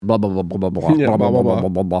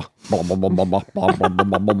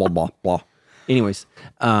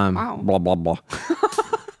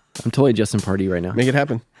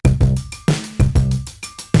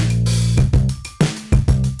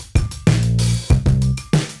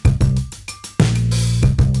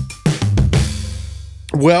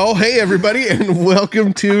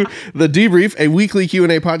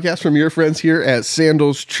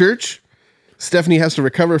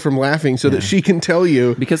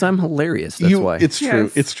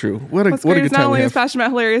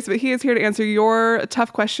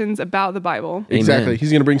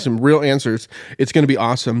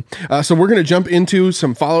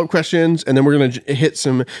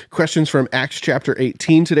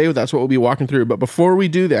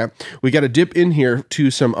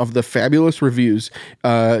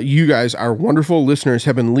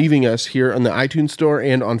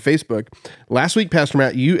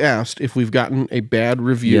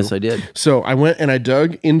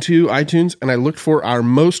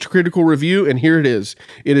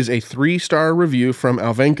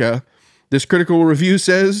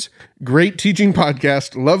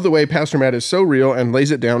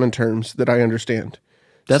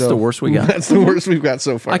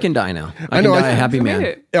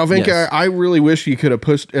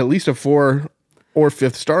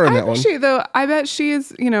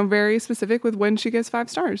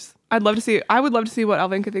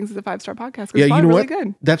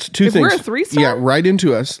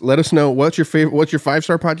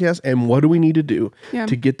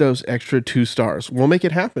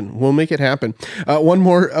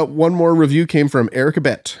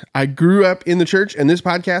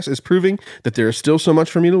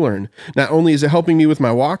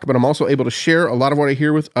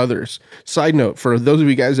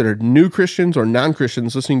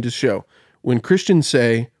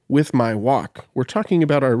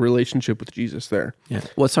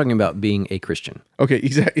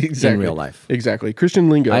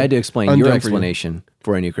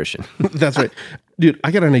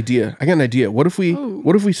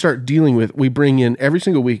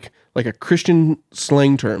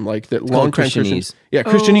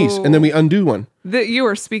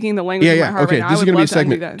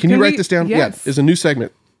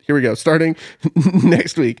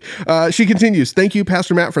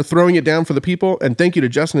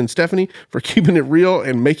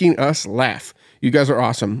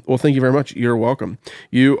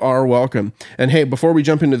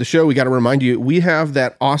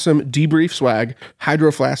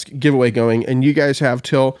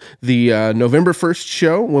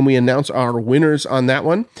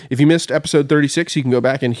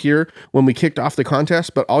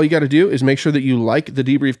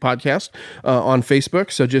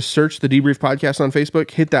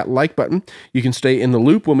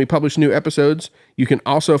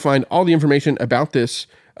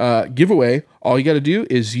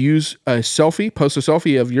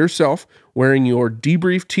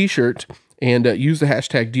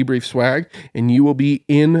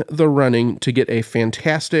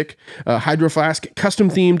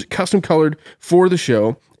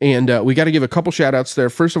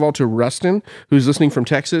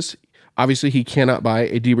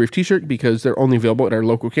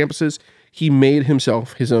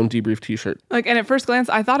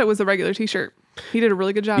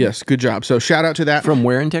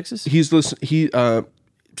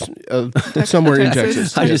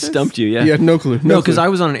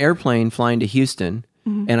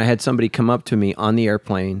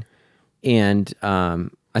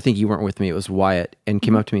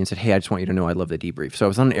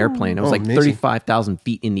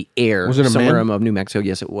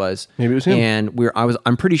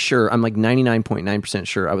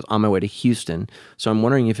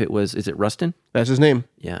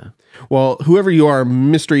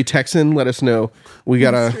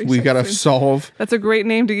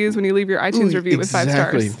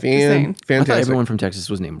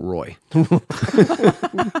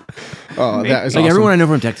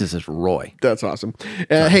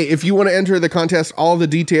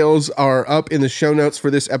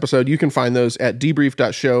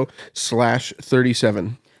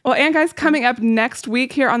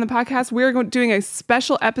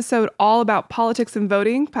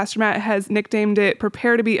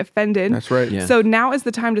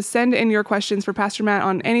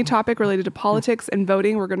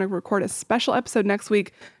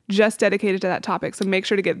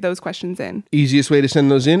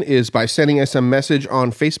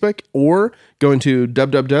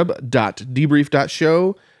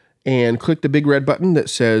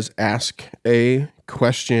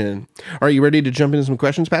question. All right, you ready to jump into some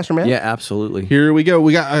questions, Pastor Matt? Yeah, absolutely. Here we go.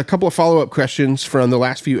 We got a couple of follow-up questions from the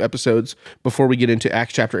last few episodes before we get into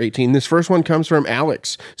Acts chapter 18. This first one comes from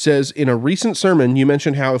Alex. Says, in a recent sermon, you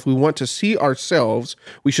mentioned how if we want to see ourselves,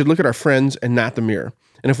 we should look at our friends and not the mirror.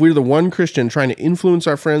 And if we're the one Christian trying to influence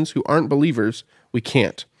our friends who aren't believers, we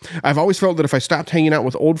can't. I've always felt that if I stopped hanging out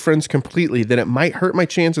with old friends completely, that it might hurt my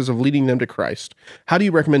chances of leading them to Christ. How do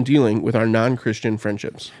you recommend dealing with our non-Christian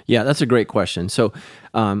friendships? Yeah, that's a great question. So,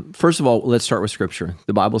 first of all, let's start with Scripture.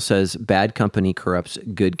 The Bible says bad company corrupts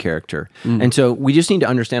good character. And so we just need to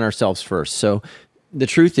understand ourselves first. So the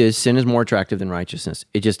truth is sin is more attractive than righteousness.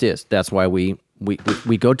 It just is. That's why we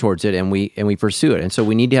go towards it and we pursue it. And so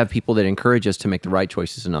we need to have people that encourage us to make the right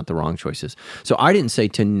choices and not the wrong choices. So I didn't say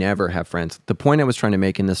to never have friends. The point I was trying to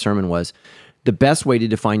make in this sermon was the best way to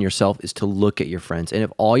define yourself is to look at your friends. And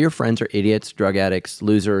if all your friends are idiots, drug addicts,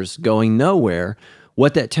 losers, going nowhere,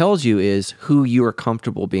 what that tells you is who you are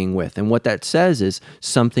comfortable being with. And what that says is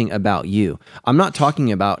something about you. I'm not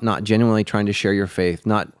talking about not genuinely trying to share your faith,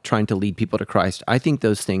 not trying to lead people to Christ. I think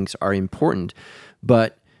those things are important,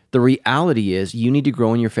 but the reality is you need to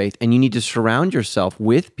grow in your faith and you need to surround yourself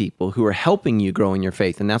with people who are helping you grow in your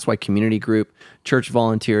faith. And that's why community group, church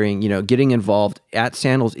volunteering, getting involved at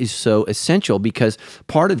Sandals is so essential, because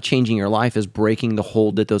part of changing your life is breaking the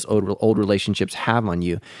hold that those old relationships have on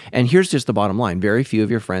you. And here's just the bottom line. Very few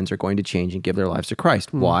of your friends are going to change and give their lives to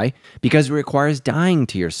Christ. Why? Because it requires dying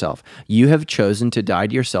to yourself. You have chosen to die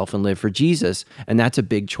to yourself and live for Jesus, and that's a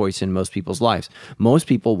big choice in most people's lives. Most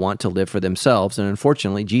people want to live for themselves, and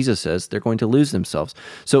unfortunately, Jesus says they're going to lose themselves.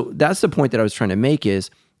 So that's the point that I was trying to make is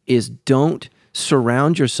don't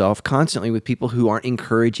surround yourself constantly with people who aren't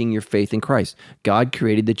encouraging your faith in Christ. God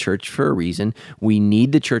created the church for a reason. We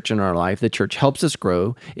need the church in our life. The church helps us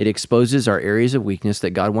grow. It exposes our areas of weakness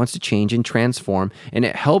that God wants to change and transform, and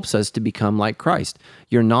it helps us to become like Christ.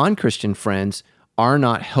 Your non-Christian friends are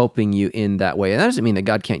not helping you in that way. And that doesn't mean that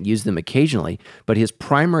God can't use them occasionally, but his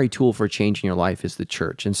primary tool for changing your life is the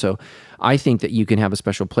church. And so I think that you can have a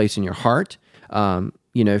special place in your heart,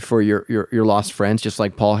 for your lost friends, just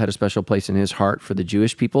like Paul had a special place in his heart for the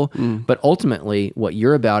Jewish people. But ultimately, what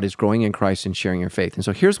you're about is growing in Christ and sharing your faith. And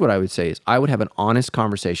so here's what I would say is I would have an honest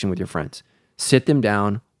conversation with your friends. Sit them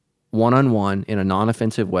down one-on-one in a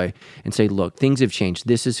non-offensive way and say, look, things have changed.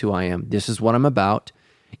 This is who I am. This is what I'm about.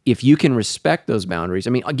 If you can respect those boundaries,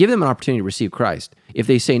 I'll give them an opportunity to receive Christ. If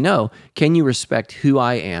they say no, can you respect who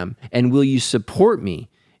I am, and will you support me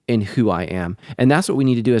in who I am? And that's what we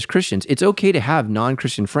need to do as Christians. It's okay to have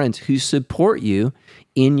non-Christian friends who support you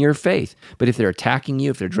in your faith. But if they're attacking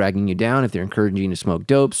you, if they're dragging you down, if they're encouraging you to smoke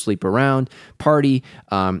dope, sleep around, party,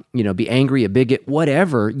 be angry, a bigot,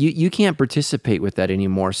 whatever, you can't participate with that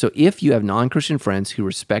anymore. So if you have non-Christian friends who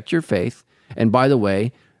respect your faith, and by the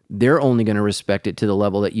way, they're only going to respect it to the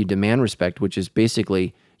level that you demand respect, which is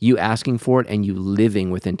basically you asking for it and you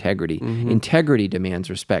living with integrity. Integrity demands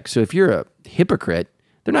respect. So if you're a hypocrite,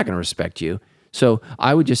 they're not going to respect you. So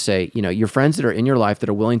I would just say, your friends that are in your life that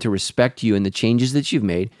are willing to respect you and the changes that you've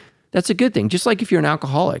made, that's a good thing. Just like if you're an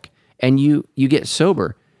alcoholic and you get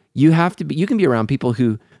sober, you can be around people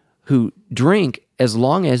who drink as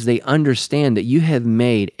long as they understand that you have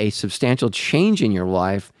made a substantial change in your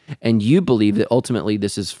life and you believe that ultimately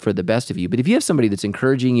this is for the best of you. But if you have somebody that's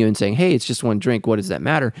encouraging you and saying, hey, it's just one drink, what does that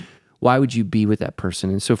matter? Why would you be with that person?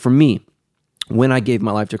 And so for me, when I gave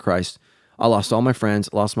my life to Christ, I lost all my friends,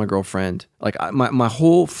 lost my girlfriend. My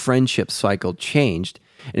whole friendship cycle changed,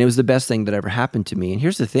 and it was the best thing that ever happened to me. And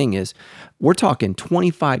here's the thing is, we're talking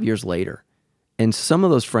 25 years later, and some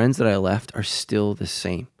of those friends that I left are still the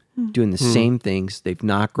same, doing the same things. They've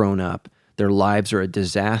not grown up. Their lives are a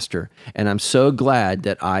disaster. And I'm so glad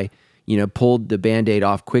that I, pulled the Band-Aid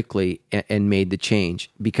off quickly and made the change,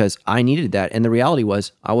 because I needed that. And the reality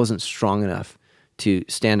was I wasn't strong enough to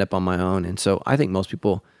stand up on my own. And so I think most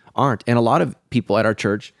people aren't. And a lot of people at our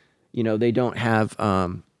church, they don't have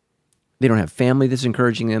family that's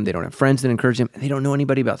encouraging them. They don't have friends that encourage them. And they don't know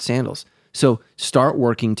anybody about Sandals. So start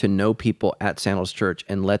working to know people at Sandals Church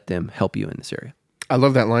and let them help you in this area. I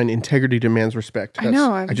love that line. Integrity demands respect. I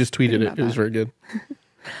know. I just tweeted it. It was very good.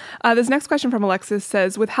 This next question from Alexis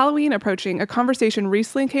says, with Halloween approaching, a conversation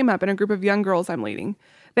recently came up in a group of young girls I'm leading.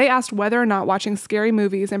 They asked whether or not watching scary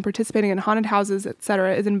movies and participating in haunted houses,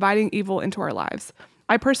 etc., is inviting evil into our lives.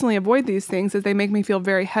 I personally avoid these things as they make me feel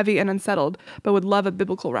very heavy and unsettled, but would love a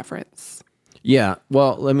biblical reference. Yeah,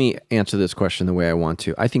 well, let me answer this question the way I want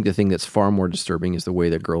to. I think the thing that's far more disturbing is the way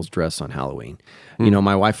that girls dress on Halloween.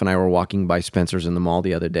 My wife and I were walking by Spencer's in the mall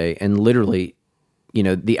the other day, and literally,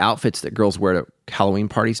 the outfits that girls wear to Halloween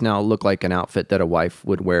parties now look like an outfit that a wife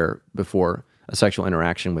would wear before a sexual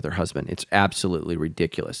interaction with her husband. It's absolutely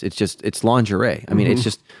ridiculous. It's lingerie. I mean, it's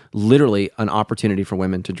just literally an opportunity for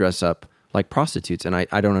women to dress up like prostitutes. And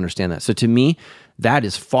I don't understand that. So to me, that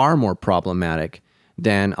is far more problematic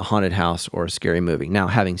than a haunted house or a scary movie. Now,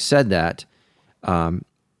 having said that,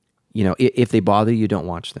 if they bother you, don't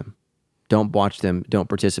watch them. Don't watch them. Don't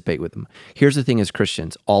participate with them. Here's the thing as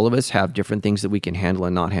Christians, all of us have different things that we can handle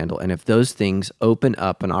and not handle. And if those things open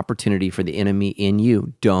up an opportunity for the enemy in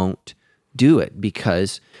you, don't do it,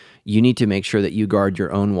 because you need to make sure that you guard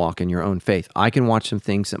your own walk and your own faith. I can watch some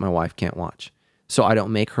things that my wife can't watch, so I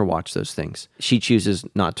don't make her watch those things. She chooses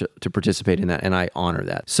not to participate in that, and I honor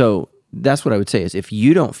that. So that's what I would say is, if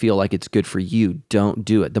you don't feel like it's good for you, don't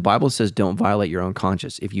do it. The Bible says don't violate your own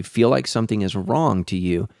conscience. If you feel like something is wrong to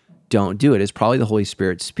you, don't do it. It's probably the Holy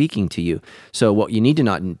Spirit speaking to you. So what you need to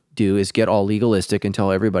not do is get all legalistic and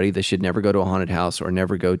tell everybody they should never go to a haunted house or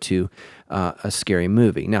never go to a scary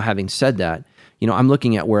movie. Now, having said that, I'm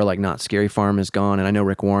looking at where like Not Scary Farm has gone, and I know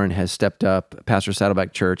Rick Warren has stepped up, Pastor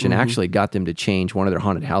Saddleback Church, and actually got them to change one of their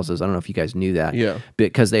haunted houses. I don't know if you guys knew that. Yeah.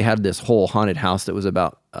 Because they had this whole haunted house that was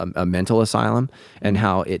about a mental asylum, and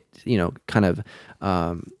how it, kind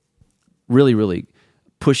of really, really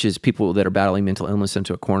pushes people that are battling mental illness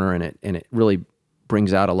into a corner, and it really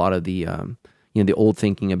brings out a lot of the the old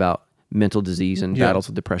thinking about mental disease and battles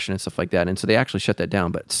with depression and stuff like that. And so they actually shut that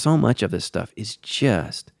down. But so much of this stuff is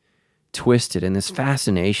just twisted, and this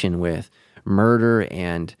fascination with murder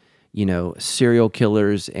and serial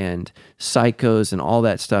killers and psychos and all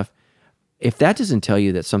that stuff. If that doesn't tell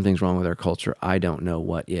you that something's wrong with our culture, I don't know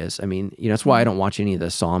what is. I mean, that's why I don't watch any of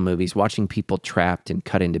the Saw movies. Watching people trapped and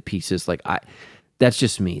cut into pieces, that's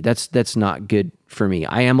just me. That's not good for me.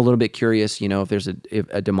 I am a little bit curious, if there's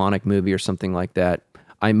a demonic movie or something like that,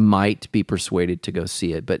 I might be persuaded to go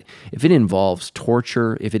see it. But if it involves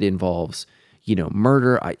torture, if it involves,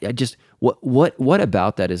 murder, I just, what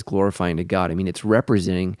about that is glorifying to God? I mean, it's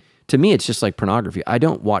representing, to me, it's just like pornography. I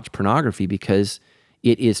don't watch pornography because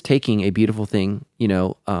it is taking a beautiful thing,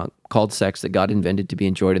 called sex that God invented to be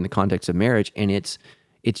enjoyed in the context of marriage, and it's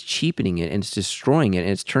cheapening it, and it's destroying it, and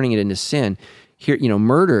it's turning it into sin. Here,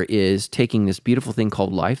 murder is taking this beautiful thing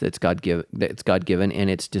called life that's God given, and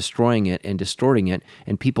it's destroying it and distorting it.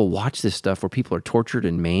 And people watch this stuff where people are tortured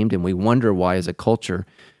and maimed, and we wonder why, as a culture,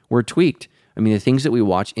 we're tweaked. I mean, the things that we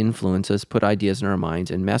watch influence us, put ideas in our minds,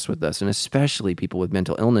 and mess with us. And especially people with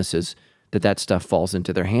mental illnesses, that stuff falls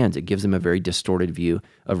into their hands. It gives them a very distorted view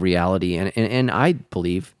of reality, and I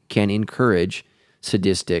believe can encourage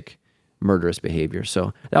sadistic, murderous behavior.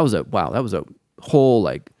 So that was a whole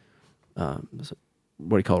what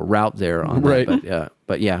do you call it, route there on right. that.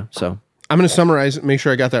 But yeah, so I'm going to summarize, make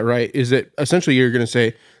sure I got that right. Is that essentially you're going to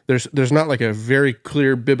say there's not like a very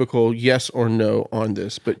clear biblical yes or no on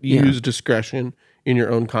this, but use discretion in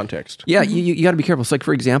your own context. Yeah, you got to be careful. So, like,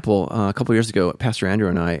 for example, a couple of years ago, Pastor Andrew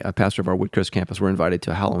and I, a pastor of our Woodcrest campus, were invited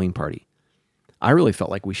to a Halloween party. I really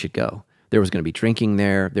felt like we should go. There was going to be drinking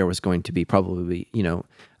there. There was going to be probably,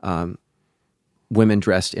 women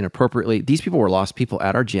dressed inappropriately. These people were lost people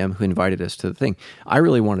at our gym who invited us to the thing. I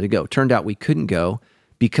really wanted to go. Turned out we couldn't go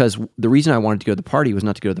because the reason I wanted to go to the party was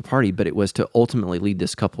not to go to the party, but it was to ultimately lead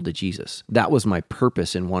this couple to Jesus. That was my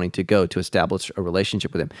purpose in wanting to go, to establish a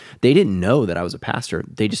relationship with them. They didn't know that I was a pastor.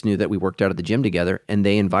 They just knew that we worked out at the gym together, and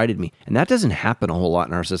they invited me. And that doesn't happen a whole lot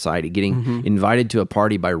in our society, getting invited to a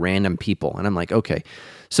party by random people. And I'm like, okay.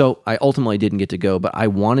 So I ultimately didn't get to go, but I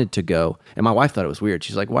wanted to go. And my wife thought it was weird.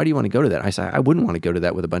 She's like, why do you want to go to that? I said, I wouldn't want to go to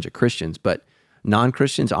that with a bunch of Christians, but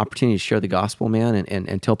non-Christians, opportunity to share the gospel, man,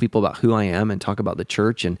 and tell people about who I am and talk about the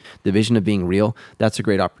church and the vision of being real. That's a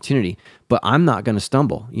great opportunity. But I'm not going to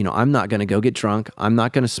stumble. I'm not going to go get drunk. I'm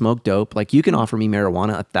not going to smoke dope. Like, you can offer me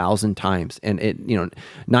marijuana 1,000 times, and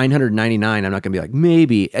 999. I'm not going to be like,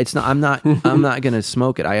 maybe it's not. I'm not going to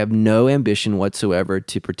smoke it. I have no ambition whatsoever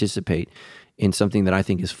to participate in something that I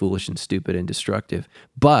think is foolish and stupid and destructive.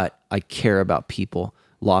 But I care about people,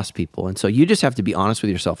 lost people. And so you just have to be honest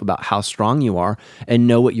with yourself about how strong you are and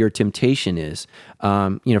know what your temptation is.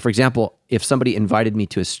 For example, if somebody invited me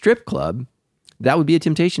to a strip club, that would be a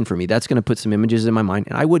temptation for me. That's going to put some images in my mind,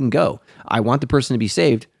 and I wouldn't go. I want the person to be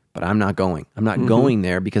saved, but I'm not going. I'm not going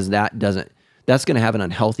there because that's going to have an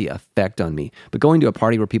unhealthy effect on me. But going to a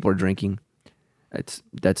party where people are drinking,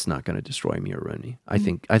 that's not going to destroy me or ruin me. I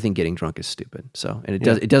think getting drunk is stupid. So, and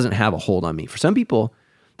it doesn't have a hold on me. For some people,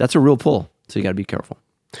 that's a real pull. So you got to be careful.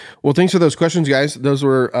 Well, thanks for those questions, guys. Those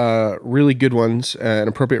were really good ones and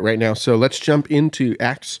appropriate right now. So let's jump into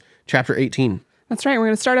Acts chapter 18. That's right. We're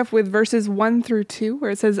going to start off with verses 1 through 2,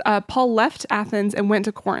 where it says, Paul left Athens and went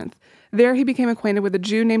to Corinth. There he became acquainted with a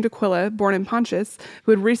Jew named Aquila, born in Pontus,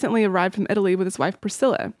 who had recently arrived from Italy with his wife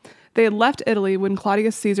Priscilla. They had left Italy when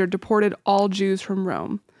Claudius Caesar deported all Jews from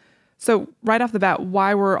Rome. So right off the bat,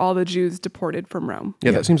 why were all the Jews deported from Rome?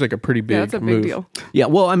 Yeah, that seems like a pretty big Yeah, that's a move. big deal. Yeah,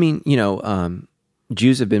 well, I mean,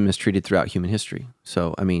 Jews have been mistreated throughout human history.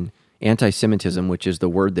 So, I mean, anti-Semitism, which is the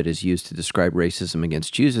word that is used to describe racism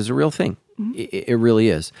against Jews, is a real thing. It really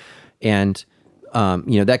is. And,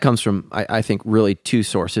 that comes from, I think, really two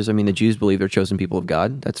sources. I mean, the Jews believe they're chosen people of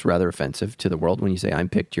God. That's rather offensive to the world when you say, I'm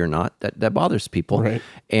picked, you're not. That bothers people. Right.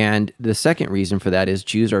 And the second reason for that is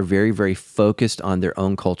Jews are very, very focused on their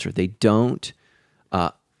own culture. They don't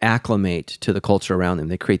acclimate to the culture around them.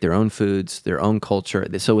 They create their own foods, their own culture.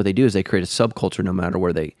 So what they do is they create a subculture no matter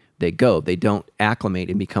where they go. They don't acclimate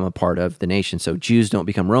and become a part of the nation. So Jews don't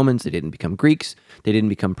become Romans. They didn't become Greeks. They didn't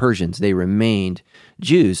become Persians. They remained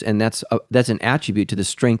Jews. And that's an attribute to the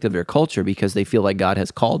strength of their culture because they feel like God has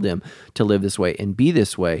called them to live this way and be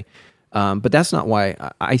this way. But that's not why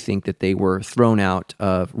I think that they were thrown out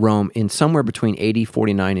of Rome in somewhere between AD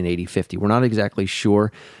 49 and AD 50. We're not exactly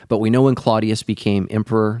sure, but we know when Claudius became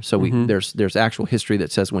emperor. So there's actual history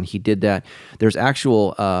that says when he did that. There's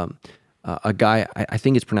actual a guy, I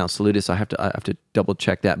think it's pronounced Salutis. I have to double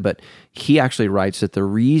check that, but he actually writes that the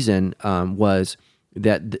reason was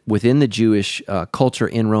that within the Jewish culture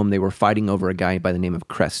in Rome, they were fighting over a guy by the name of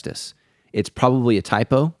Chrestus. It's probably a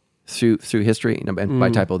typo through history, and by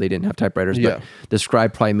typo they didn't have typewriters, but the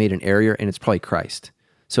scribe probably made an error, and it's probably Christ.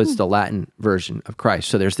 So it's the Latin version of Christ.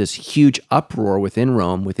 So there's this huge uproar within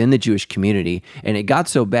Rome, within the Jewish community, and it got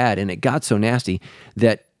so bad and it got so nasty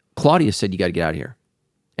that Claudius said, you got to get out of here.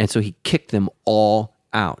 And so he kicked them all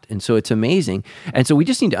out. And so it's amazing. And so we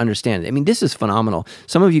just need to understand, I mean, this is phenomenal.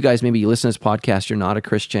 Some of you guys, maybe you listen to this podcast, you're not a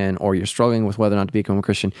Christian, or you're struggling with whether or not to become a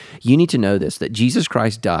Christian. You need to know this, that Jesus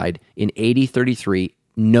Christ died in AD 33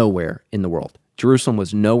 nowhere in the world. Jerusalem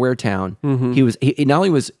was nowhere town. He not only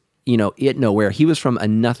was, it nowhere, he was from a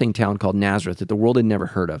nothing town called Nazareth that the world had never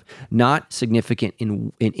heard of, not significant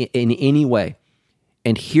in any way.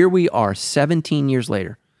 And here we are 17 years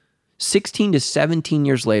later, 16 to 17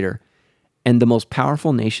 years later, and the most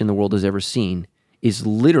powerful nation the world has ever seen is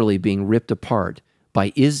literally being ripped apart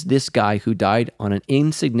by, is this guy who died on an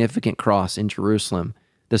insignificant cross in Jerusalem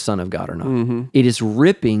the Son of God or not? It is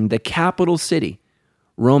ripping the capital city,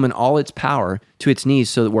 Rome and all its power, to its knees,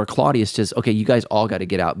 so that where Claudius says, okay, you guys all got to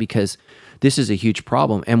get out because this is a huge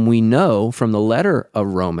problem. And we know from the letter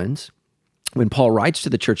of Romans, when Paul writes to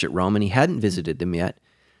the church at Rome, and he hadn't visited them yet,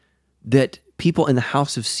 that people in the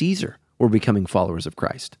house of Caesar were becoming followers of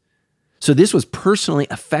Christ. So this was personally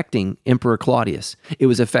affecting Emperor Claudius. It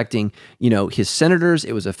was affecting, his senators.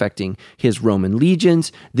 It was affecting his Roman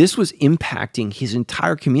legions. This was impacting his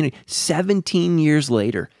entire community. 17 years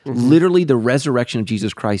later, literally the resurrection of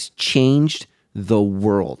Jesus Christ changed the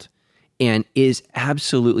world and is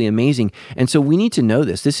absolutely amazing. And so we need to know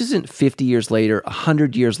this. This isn't 50 years later,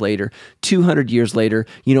 100 years later, 200 years later,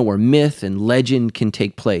 where myth and legend can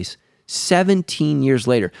take place. 17 years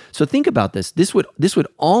later. So think about this. This would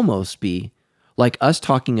almost be like us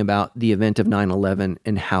talking about the event of 9/11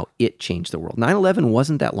 and how it changed the world. 9/11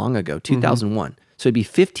 wasn't that long ago, 2001. So it'd be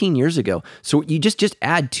 15 years ago. So you just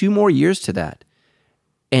add 2 more years to that.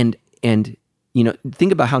 And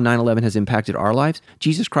think about how 9/11 has impacted our lives.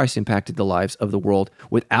 Jesus Christ impacted the lives of the world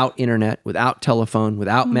without internet, without telephone,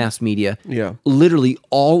 without mass media. Yeah. Literally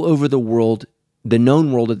all over the world. The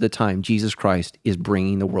known world at the time, Jesus Christ is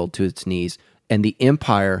bringing the world to its knees, and the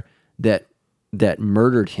empire that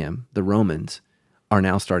murdered him, the Romans, are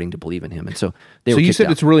now starting to believe in him. And so they were you kicked said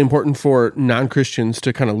out. it's really important for non-Christians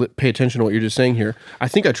to kind of pay attention to what you're just saying here. I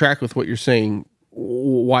think I track with what you're saying.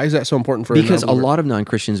 Why is that so important for Because a non-believer? lot of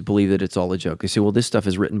non-Christians believe that it's all a joke. They say, well, this stuff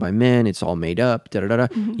is written by men. It's all made up, da-da-da-da,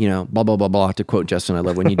 blah, blah, blah, blah. To quote Justin, I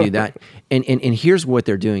love when you do that. And here's what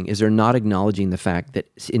they're doing is they're not acknowledging the fact that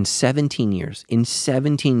in 17 years,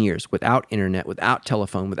 without internet, without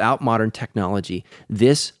telephone, without modern technology,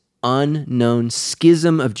 this unknown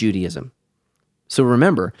schism of Judaism. So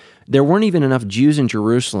remember, there weren't even enough Jews in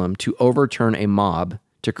Jerusalem to overturn a mob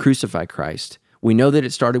to crucify Christ. We know that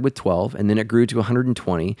it started with 12, and then it grew to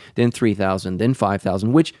 120, then 3,000, then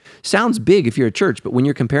 5,000, which sounds big if you're a church, but when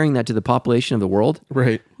you're comparing that to the population of the world,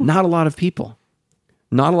 right? Not a lot of people.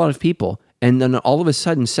 And then all of a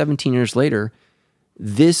sudden, 17 years later,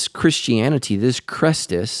 this Christianity, this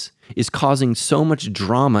Christus, is causing so much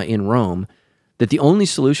drama in Rome that the only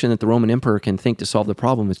solution that the Roman emperor can think to solve the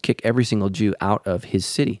problem is kick every single Jew out of his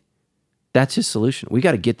city. That's his solution. We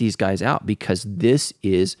got to get these guys out because this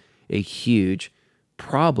is a huge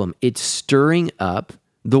problem. It's stirring up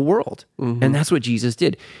the world. And that's what Jesus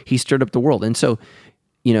did. He stirred up the world. And so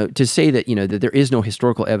to say that, that there is no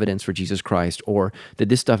historical evidence for Jesus Christ, or that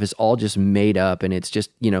this stuff is all just made up and it's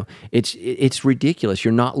just, it's ridiculous.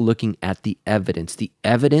 You're not looking at the evidence. The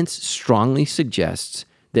evidence strongly suggests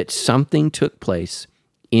that something took place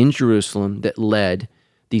in Jerusalem that led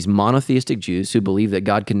these monotheistic Jews who believe that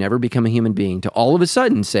God could never become a human being to all of a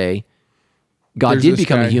sudden say, God There's did this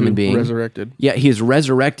become guy a human who being. resurrected. Yeah, he is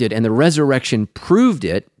resurrected, and the resurrection proved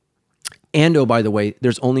it. And oh, by the way,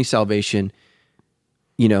 there's only salvation,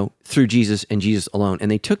 through Jesus and Jesus alone.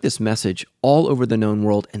 And they took this message all over the known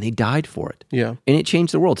world and they died for it. Yeah. And it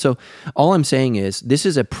changed the world. So all I'm saying is this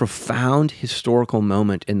is a profound historical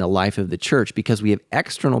moment in the life of the church because we have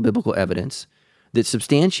external biblical evidence that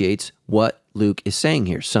substantiates what Luke is saying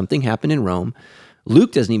here. Something happened in Rome.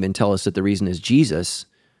 Luke doesn't even tell us that the reason is Jesus.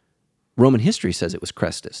 Roman history says it was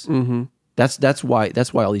Chrestus. Mm-hmm. That's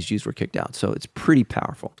why all these Jews were kicked out. So it's pretty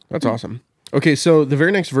powerful. That's awesome. Okay, so the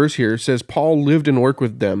very next verse here says, Paul lived and worked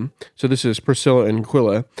with them. So this is Priscilla and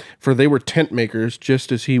Aquila, for they were tent makers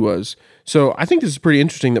just as he was. So I think this is pretty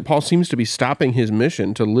interesting that Paul seems to be stopping his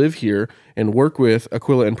mission to live here and work with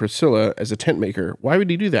Aquila and Priscilla as a tent maker. Why would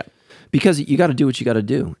he do that? Because you got to do what you got to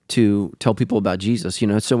do to tell people about Jesus.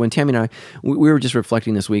 So when Tammy and I, we were just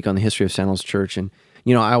reflecting this week on the history of Sandals Church, and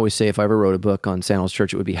I always say if I ever wrote a book on Sandals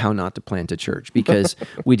Church, it would be how not to plant a church, because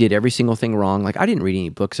we did every single thing wrong. Like I didn't read any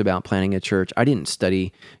books about planting a church. I didn't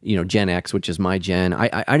study, Gen X, which is my gen.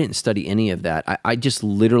 I didn't study any of that. I just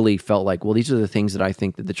literally felt like, well, these are the things that I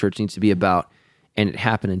think that the church needs to be about, and it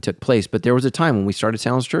happened and took place. But there was a time when we started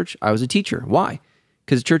Sandals Church, I was a teacher. Why?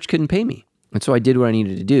 Because the church couldn't pay me. And so I did what I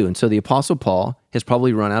needed to do. And so the Apostle Paul has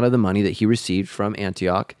probably run out of the money that he received from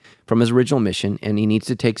Antioch, from his original mission, and he needs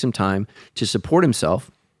to take some time to support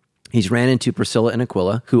himself. He's ran into Priscilla and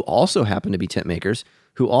Aquila, who also happen to be tent makers,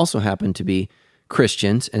 who also happen to be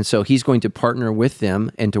Christians. And so he's going to partner with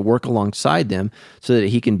them and to work alongside them so that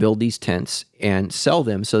he can build these tents and sell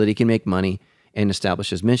them so that he can make money and establish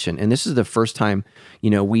his mission. And this is the first time,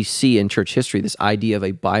 we see in church history this idea of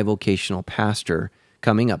a bivocational pastor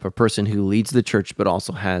coming up, a person who leads the church but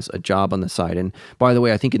also has a job on the side. And by the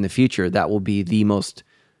way, I think in the future that will be the most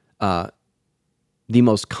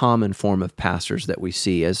common form of pastors that we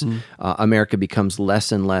see as America becomes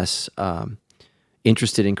less and less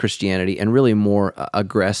interested in Christianity and really more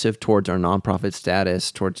aggressive towards our nonprofit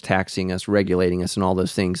status, towards taxing us, regulating us, and all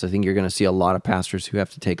those things. I think you're going to see a lot of pastors who have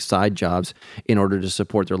to take side jobs in order to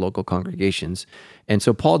support their local congregations. And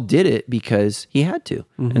so Paul did it because he had to,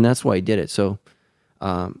 and that's why he did it. So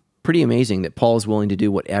pretty amazing that Paul is willing to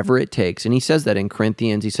do whatever it takes. And he says that in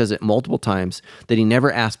Corinthians. He says it multiple times, that he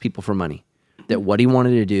never asked people for money. That what he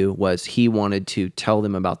wanted to do was he wanted to tell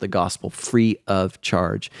them about the gospel free of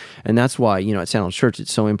charge. And that's why, at Sandals Church,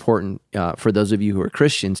 it's so important for those of you who are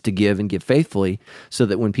Christians to give and give faithfully so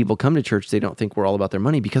that when people come to church, they don't think we're all about their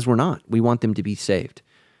money, because we're not. We want them to be saved.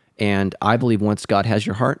 And I believe once God has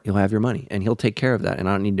your heart, he'll have your money, and he'll take care of that. And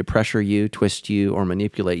I don't need to pressure you, twist you, or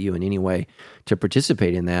manipulate you in any way to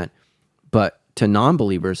participate in that. But to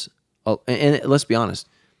non-believers, and let's be honest,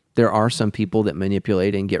 there are some people that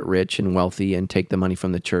manipulate and get rich and wealthy and take the money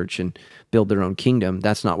from the church and build their own kingdom.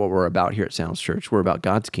 That's not what we're about here at Sandals Church. We're about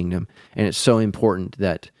God's kingdom. And it's so important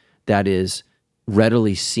that that is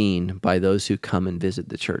readily seen by those who come and visit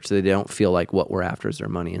the church, so they don't feel like what we're after is their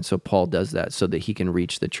money. And so Paul does that so that he can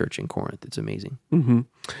reach the church in Corinth. It's amazing. Mm-hmm.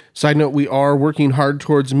 Side note, we are working hard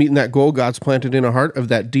towards meeting that goal God's planted in our heart of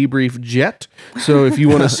that Debrief jet. So if you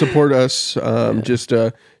want to support us, just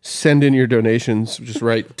send in your donations. Just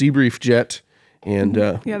write Debrief jet. And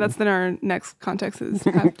that's then our next context is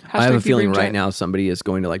I have a feeling right jet. now somebody is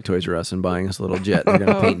going to like Toys R Us and buying us a little jet. They're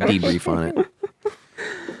going to paint Debrief on it.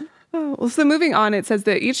 Well, so moving on, it says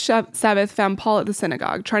that each Sabbath found Paul at the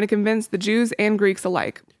synagogue, trying to convince the Jews and Greeks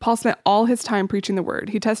alike. Paul spent all his time preaching the word.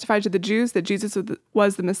 He testified to the Jews that Jesus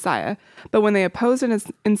was the Messiah. But when they opposed and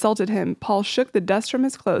insulted him, Paul shook the dust from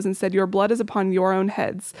his clothes and said, "Your blood is upon your own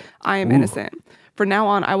heads. I am innocent. From now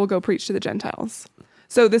on, I will go preach to the Gentiles."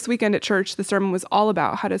 So this weekend at church, the sermon was all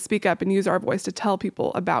about how to speak up and use our voice to tell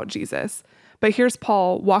people about Jesus. But here's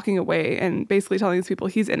Paul walking away and basically telling these people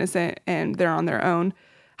he's innocent and they're on their own.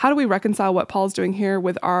 How do we reconcile what Paul's doing here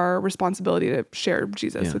with our responsibility to share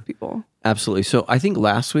Jesus with people? Absolutely. So I think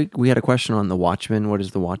last week we had a question on the watchman. What is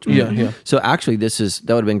the watchman? Yeah. So actually that would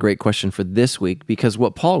have been a great question for this week, because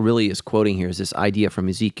what Paul really is quoting here is this idea from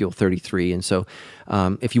Ezekiel 33. And so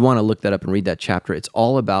if you want to look that up and read that chapter, it's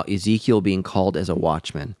all about Ezekiel being called as a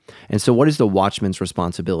watchman. And so what is the watchman's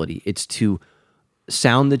responsibility? It's to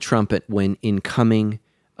sound the trumpet when incoming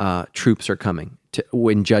troops are coming,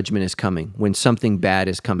 when judgment is coming, when something bad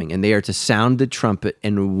is coming, and they are to sound the trumpet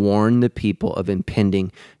and warn the people of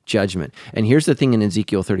impending judgment. And here's the thing in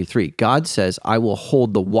Ezekiel 33. God says, I will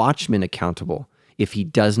hold the watchman accountable if he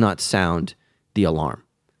does not sound the alarm.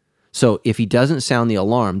 So if he doesn't sound the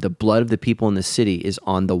alarm, the blood of the people in the city is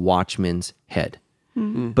on the watchman's head.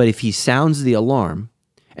 Mm-hmm. But if he sounds the alarm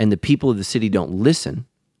and the people of the city don't listen,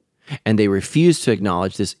 and they refuse to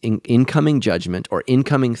acknowledge this incoming judgment or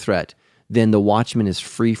incoming threat, then the watchman is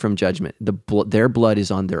free from judgment. Their blood is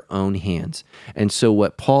on their own hands. And so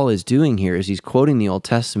what Paul is doing here is he's quoting the Old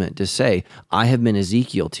Testament to say, I have been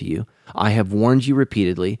Ezekiel to you. I have warned you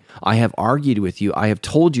repeatedly. I have argued with you. I have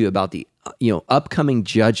told you about the upcoming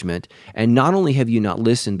judgment. And not only have you not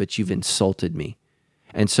listened, but you've insulted me.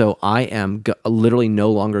 And so I am literally no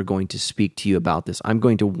longer going to speak to you about this. I'm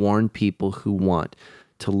going to warn people who want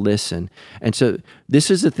to listen. And so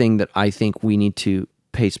this is the thing that I think we need to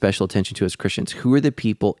pay special attention to as Christians. Who are the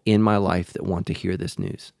people in my life that want to hear this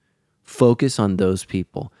news? Focus on those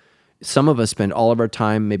people. Some of us spend all of our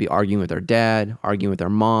time maybe arguing with our dad, arguing with our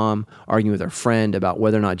mom, arguing with our friend about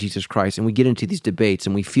whether or not Jesus Christ, and we get into these debates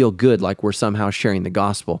and we feel good like we're somehow sharing the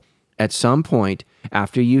gospel. At some point,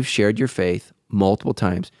 after you've shared your faith multiple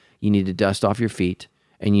times, you need to dust off your feet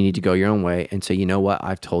and you need to go your own way and say, you know what,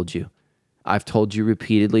 I've told you. I've told you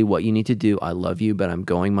repeatedly what you need to do. I love you, but I'm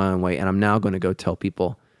going my own way. And I'm now going to go tell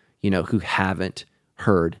people, who haven't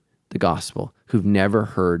heard the gospel, who've never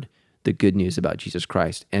heard the good news about Jesus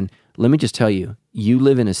Christ. And let me just tell you, you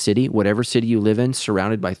live in a city, whatever city you live in,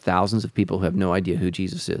 surrounded by thousands of people who have no idea who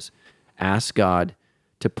Jesus is. Ask God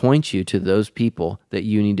to point you to those people that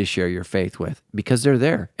you need to share your faith with, because they're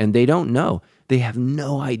there and they don't know. They have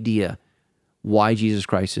no idea why Jesus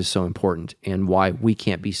Christ is so important and why we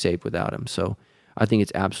can't be saved without him. So I think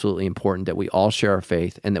it's absolutely important that we all share our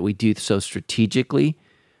faith and that we do so strategically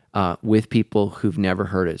with people who've never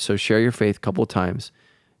heard it. So share your faith a couple of times,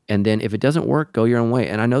 and then if it doesn't work, go your own way.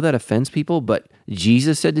 And I know that offends people, but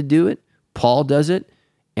Jesus said to do it, Paul does it,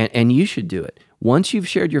 and you should do it. Once you've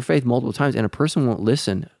shared your faith multiple times and a person won't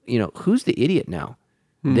listen, who's the idiot now?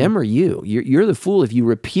 Them or you? You're the fool. If you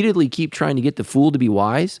repeatedly keep trying to get the fool to be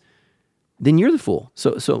wise, then you're the fool.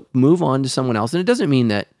 So move on to someone else. And it doesn't mean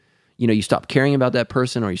that, you stop caring about that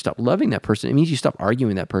person or you stop loving that person. It means you stop arguing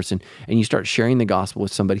with that person and you start sharing the gospel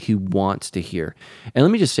with somebody who wants to hear. And let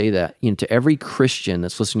me just say that, to every Christian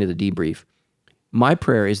that's listening to the debrief, my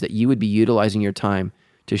prayer is that you would be utilizing your time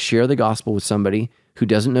to share the gospel with somebody who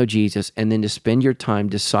doesn't know Jesus, and then to spend your time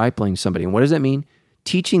discipling somebody. And what does that mean?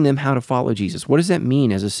 Teaching them how to follow Jesus. What does that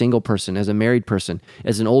mean as a single person, as a married person,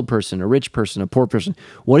 as an old person, a rich person, a poor person?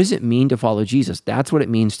 What does it mean to follow Jesus? That's what it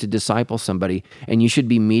means to disciple somebody. And you should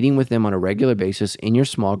be meeting with them on a regular basis in your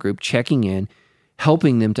small group, checking in,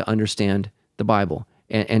 helping them to understand the Bible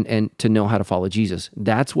and to know how to follow Jesus.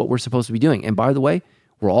 That's what we're supposed to be doing. And by the way,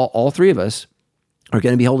 we're all three of us are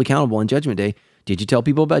going to be held accountable on Judgment Day. Did you tell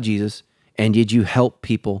people about Jesus? And did you help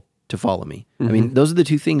people to follow me? Mm-hmm. I mean, those are the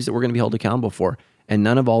two things that we're going to be held accountable for. And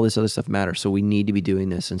none of all this other stuff matters. So we need to be doing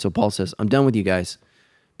this. And so Paul says, I'm done with you guys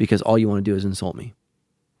because all you want to do is insult me.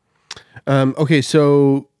 Okay,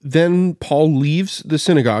 so then Paul leaves the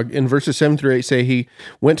synagogue. In verses 7-8 say he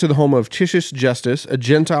went to the home of Titius Justus, a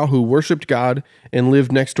Gentile who worshiped God and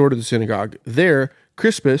lived next door to the synagogue. There,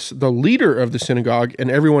 Crispus, the leader of the synagogue, and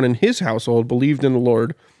everyone in his household believed in the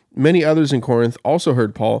Lord. Many others in Corinth also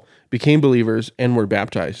heard Paul, became believers, and were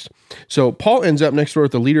baptized. So Paul ends up next door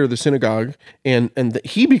with the leader of the synagogue, and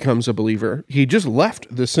he becomes a believer. He just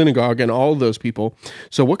left the synagogue and all of those people.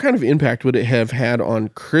 So what kind of impact would it have had on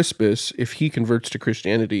Crispus if he converts to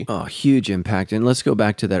Christianity? Oh, huge impact. And let's go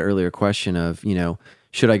back to that earlier question of,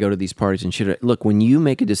 should I go to these parties and should I? Look, when you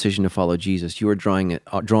make a decision to follow Jesus, you are drawing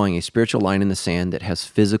a spiritual line in the sand that has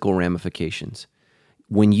physical ramifications.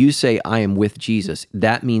 When you say, I am with Jesus,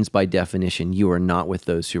 that means by definition, you are not with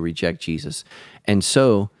those who reject Jesus. And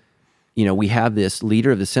so, we have this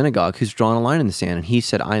leader of the synagogue who's drawn a line in the sand, and he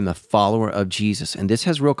said, I am a follower of Jesus. And this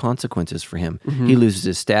has real consequences for him. Mm-hmm. He loses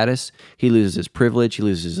his status, he loses his privilege, he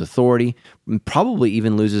loses his authority, probably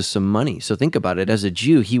even loses some money. So think about it. As a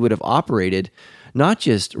Jew, he would have operated not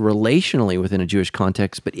just relationally within a Jewish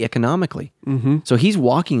context, but economically. Mm-hmm. So he's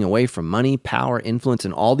walking away from money, power, influence,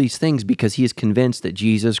 and all these things because he is convinced that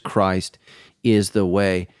Jesus Christ is the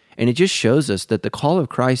way. And it just shows us that the call of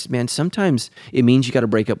Christ, man, sometimes it means you got to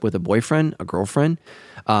break up with a boyfriend, a girlfriend.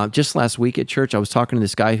 Just last week at church, I was talking to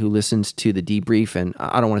this guy who listens to the debrief, and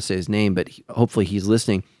I don't want to say his name, but hopefully he's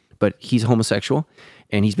listening, but he's homosexual.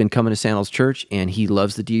 And he's been coming to Sandals Church, and he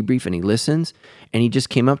loves the debrief, and he listens. And he just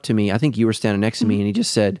came up to me. I think you were standing next to me, and he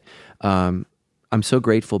just said, I'm so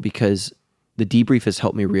grateful because the debrief has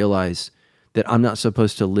helped me realize that I'm not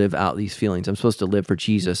supposed to live out these feelings. I'm supposed to live for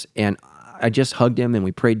Jesus. And I just hugged him and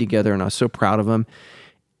we prayed together and I was so proud of him.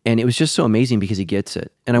 And it was just so amazing because he gets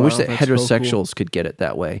it. And I wish that that's so heterosexuals could get it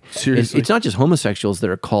that way. Seriously. It's not just homosexuals that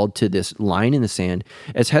are called to this line in the sand.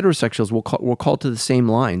 As heterosexuals, we're called to the same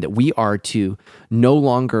line, that we are to no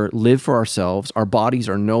longer live for ourselves. Our bodies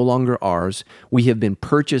are no longer ours. We have been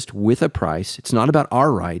purchased with a price. It's not about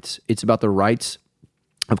our rights. It's about the rights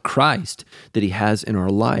of Christ that he has in our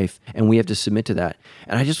life. And we have to submit to that.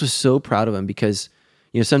 And I just was so proud of him because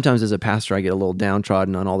sometimes as a pastor, I get a little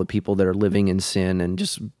downtrodden on all the people that are living in sin and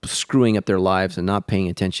just screwing up their lives and not paying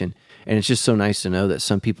attention. And it's just so nice to know that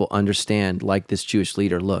some people understand, like this Jewish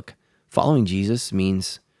leader, look, following Jesus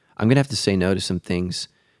means I'm going to have to say no to some things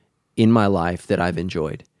in my life that I've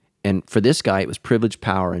enjoyed. And for this guy, it was privilege,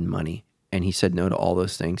 power, and money. And he said no to all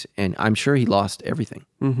those things. And I'm sure he lost everything.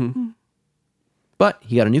 But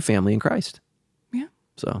he got a new family in Christ. Yeah.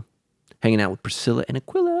 So hanging out with Priscilla and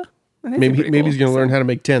Aquila. Maybe he's going to learn how to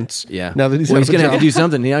make tents. Yeah. Now that he's going to have to do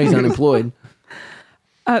something. Now he's unemployed.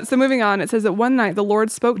 So moving on, it says that one night the Lord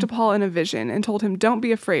spoke to Paul in a vision and told him, "Don't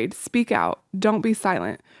be afraid, speak out, don't be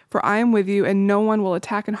silent, for I am with you and no one will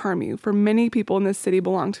attack and harm you, for many people in this city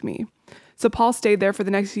belong to me." So Paul stayed there for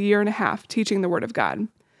the next year and a half, teaching the word of God.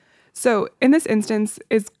 So in this instance,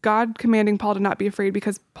 is God commanding Paul to not be afraid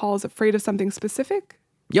because Paul is afraid of something specific?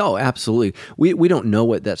 Yo, absolutely. We don't know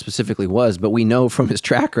what that specifically was, but we know from his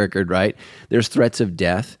track record, right? There's threats of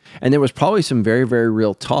death, and there was probably some very, very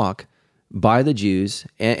real talk by the Jews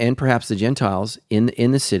and perhaps the Gentiles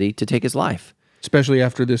in the city to take his life. Especially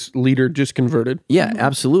after this leader just converted. Yeah,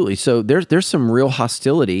 absolutely. So there's some real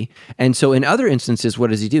hostility. And so in other instances,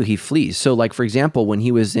 what does he do? He flees. So like, for example, when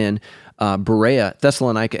he was in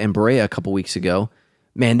Thessalonica and Berea a couple weeks ago,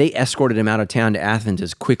 man, they escorted him out of town to Athens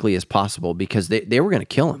as quickly as possible because they were going to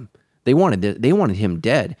kill him. They wanted him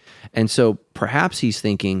dead. And so perhaps he's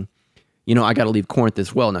thinking, I got to leave Corinth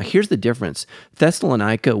as well. Now, here's the difference.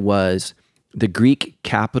 Thessalonica was the Greek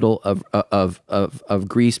capital of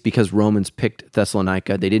Greece because Romans picked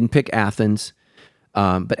Thessalonica. They didn't pick Athens,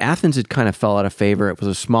 but Athens had kind of fell out of favor. It was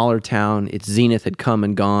a smaller town. Its zenith had come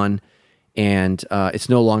and gone, and it's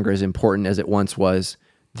no longer as important as it once was.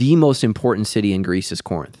 The most important city in Greece is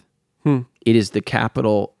Corinth. It is the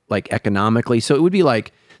capital, like economically. So it would be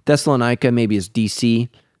like Thessalonica maybe is DC,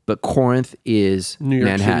 but Corinth is New York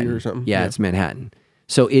Manhattan. City or something. Yeah, it's Manhattan.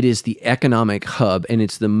 So it is the economic hub, and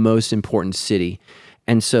it's the most important city.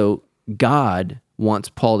 And so God wants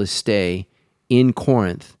Paul to stay in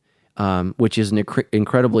Corinth, which is an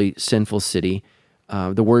incredibly sinful city.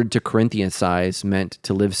 The word to Corinthianize meant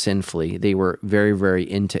to live sinfully. They were very, very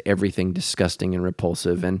into everything disgusting and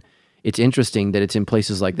repulsive. And it's interesting that it's in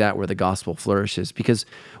places like that where the gospel flourishes, because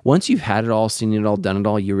once you've had it all, seen it all, done it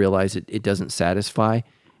all, you realize it doesn't satisfy.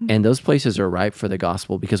 And those places are ripe for the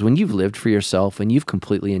gospel, because when you've lived for yourself and you've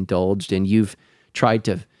completely indulged and you've tried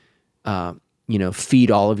to, feed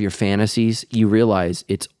all of your fantasies, you realize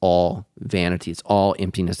it's all vanity. It's all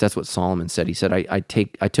emptiness. That's what Solomon said. He said,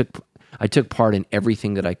 I took part in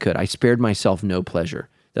everything that I could. I spared myself no pleasure.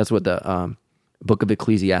 That's what the book of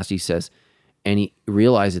Ecclesiastes says. And he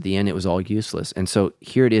realized at the end it was all useless. And so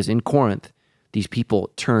here it is in Corinth, these people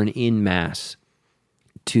turn in mass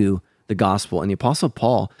to the gospel. And the Apostle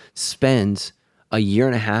Paul spends a year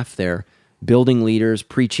and a half there building leaders,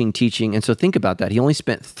 preaching, teaching. And so think about that. He only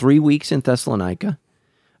spent 3 weeks in Thessalonica,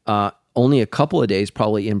 only a couple of days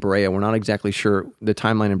probably in Berea. We're not exactly sure the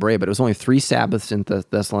timeline in Berea, but it was only 3 Sabbaths in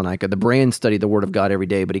Thessalonica. The Bereans studied the Word of God every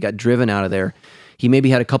day, but he got driven out of there. He maybe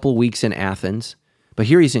had a couple of weeks in Athens, but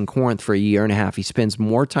here he's in Corinth for a year and a half. He spends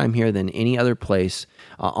more time here than any other place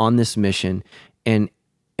on this mission. And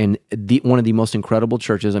one of the most incredible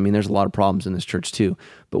churches, I mean, there's a lot of problems in this church too,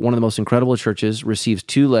 but one of the most incredible churches receives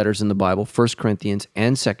 2 letters in the Bible, 1 Corinthians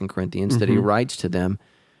and 2 Corinthians, that he writes to them,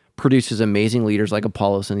 produces amazing leaders like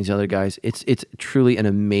Apollos and these other guys. It's truly an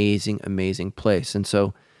amazing, amazing place. And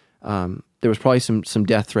so there was probably some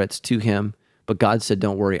death threats to him, but God said,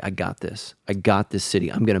 don't worry, I got this. I got this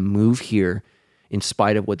city. I'm going to move here in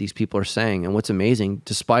spite of what these people are saying. And what's amazing,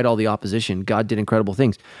 despite all the opposition, God did incredible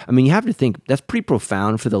things. I mean, you have to think, that's pretty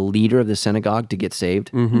profound for the leader of the synagogue to get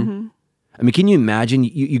saved. I mean, can you imagine,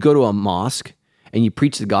 you go to a mosque and you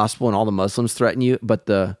preach the gospel and all the Muslims threaten you, but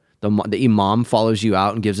the imam follows you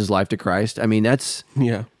out and gives his life to Christ? I mean, that's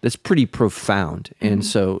pretty profound. And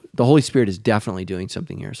so the Holy Spirit is definitely doing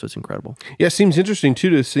something here. So it's incredible. Yeah, it seems interesting too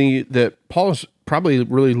to see that Paul is probably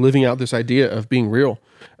really living out this idea of being real,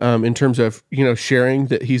 in terms of, sharing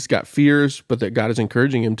that he's got fears, but that God is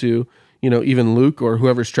encouraging him to, even Luke or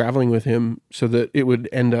whoever's traveling with him, so that it would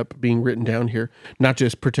end up being written down here, not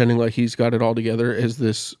just pretending like he's got it all together as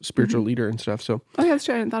this spiritual leader and stuff. So, oh yeah, that's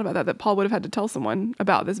true. I hadn't thought about that Paul would have had to tell someone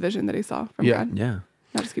about this vision that he saw from God. Yeah.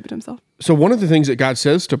 Not just keep it to himself. So one of the things that God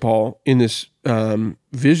says to Paul in this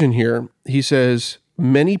vision here, he says,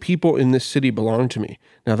 many people in this city belong to me.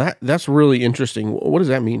 Now that's really interesting. What does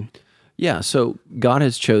that mean? Yeah, so God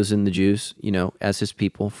has chosen the Jews, as his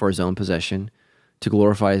people for his own possession to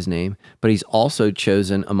glorify his name, but he's also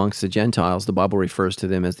chosen amongst the Gentiles, the Bible refers to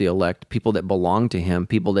them as the elect, people that belong to him,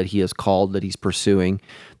 people that he has called, that he's pursuing,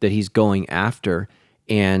 that he's going after.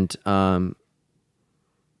 And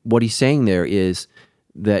what he's saying there is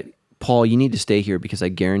that, Paul, you need to stay here because I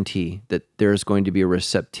guarantee that there's going to be a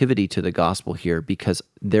receptivity to the gospel here because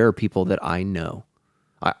there are people that I know.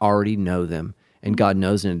 I already know them, and God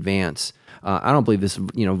knows in advance. I don't believe this,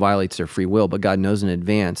 violates their free will, but God knows in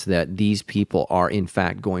advance that these people are in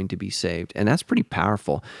fact going to be saved, and that's pretty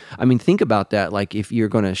powerful. I mean, think about that. Like if you're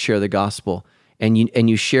going to share the gospel, and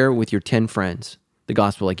you share with your 10 friends the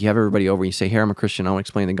gospel, like you have everybody over, and you say, "Here, I'm a Christian. I want to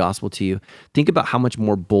explain the gospel to you." Think about how much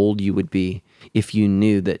more bold you would be if you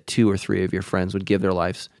knew that 2 or 3 of your friends would give their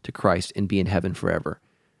lives to Christ and be in heaven forever.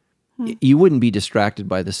 You wouldn't be distracted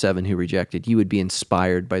by the 7 who rejected. You would be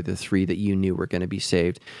inspired by the 3 that you knew were going to be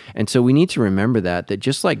saved. And so we need to remember that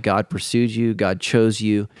just like God pursued you, God chose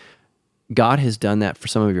you, God has done that for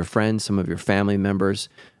some of your friends, some of your family members,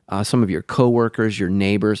 some of your coworkers, your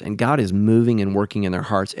neighbors, and God is moving and working in their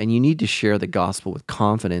hearts. And you need to share the gospel with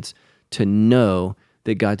confidence to know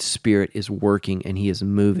that God's Spirit is working and he is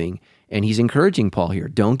moving. And he's encouraging Paul here.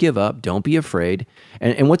 Don't give up. Don't be afraid.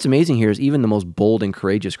 And what's amazing here is even the most bold and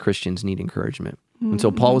courageous Christians need encouragement. Mm-hmm. And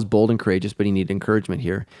so Paul was bold and courageous, but he needed encouragement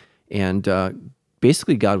here. And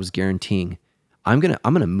basically God was guaranteeing, I'm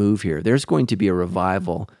gonna move here. There's going to be a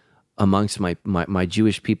revival amongst my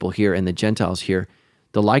Jewish people here and the Gentiles here,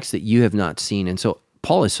 the likes that you have not seen. And so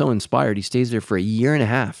Paul is so inspired. He stays there for a year and a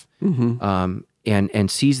half. Mm-hmm.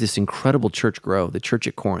 And sees this incredible church grow, the church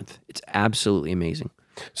at Corinth. It's absolutely amazing.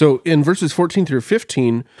 So in verses 14 through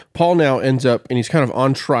 15, Paul now ends up, and he's kind of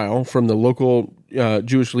on trial from the local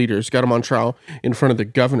Jewish leaders, got him on trial in front of the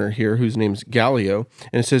governor here, whose name's Gallio.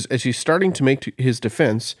 And it says, as he's starting to make his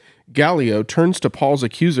defense, Gallio turns to Paul's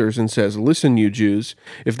accusers and says, "Listen, you Jews,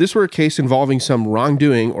 if this were a case involving some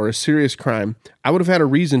wrongdoing or a serious crime, I would have had a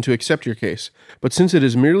reason to accept your case. But since it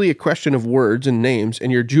is merely a question of words and names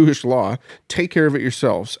and your Jewish law, take care of it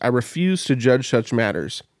yourselves. I refuse to judge such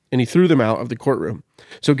matters." And he threw them out of the courtroom.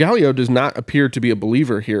 So Gallio does not appear to be a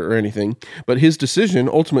believer here or anything, but his decision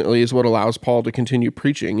ultimately is what allows Paul to continue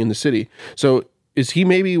preaching in the city. So is he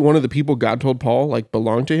maybe one of the people God told Paul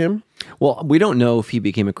belonged to him? Well, we don't know if he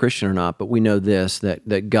became a Christian or not, but we know this,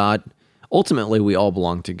 that God, ultimately we all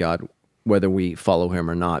belong to God, whether we follow him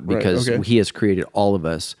or not, because he has created all of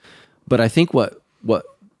us. But I think what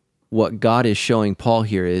God is showing Paul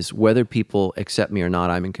here is whether people accept me or not,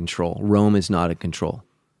 I'm in control. Rome is not in control.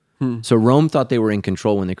 So Rome thought they were in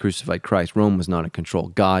control when they crucified Christ. Rome was not in control.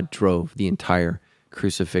 God drove the entire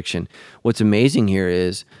crucifixion. What's amazing here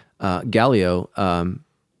is Gallio,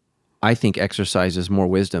 I think, exercises more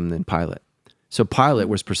wisdom than Pilate. So Pilate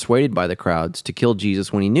was persuaded by the crowds to kill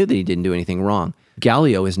Jesus when he knew that he didn't do anything wrong.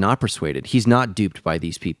 Gallio is not persuaded. He's not duped by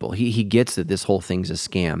these people. He gets that this whole thing's a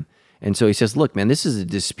scam. And so he says, look, man, this is a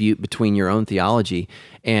dispute between your own theology,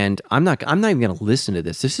 and I'm not even going to listen to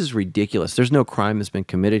this. This is ridiculous. There's no crime that's been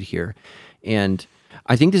committed here. And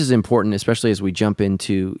I think this is important, especially as we jump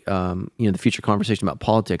into the future conversation about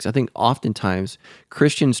politics. I think oftentimes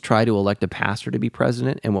Christians try to elect a pastor to be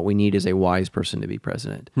president, and what we need is a wise person to be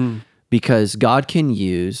president. Because God can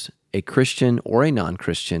use a Christian or a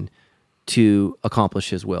non-Christian to accomplish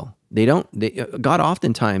his will. God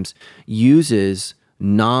oftentimes uses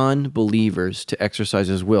non-believers to exercise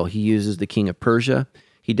his will. He uses the king of Persia.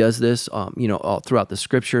 He does this, all throughout the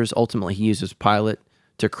scriptures. Ultimately, he uses Pilate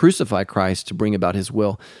to crucify Christ to bring about his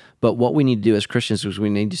will. But what we need to do as Christians is we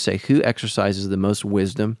need to say who exercises the most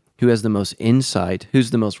wisdom, who has the most insight, who's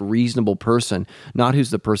the most reasonable person, not who's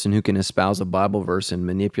the person who can espouse a Bible verse and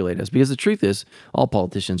manipulate us. Because the truth is, all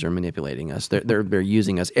politicians are manipulating us. They're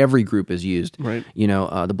using us. Every group is used. Right.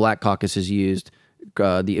 The Black Caucus is used.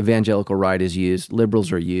 The evangelical right is used,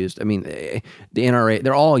 liberals are used. I mean, the NRA,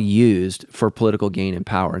 they're all used for political gain and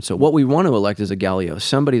power. And so what we want to elect is a Gallio,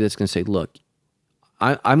 somebody that's going to say, look,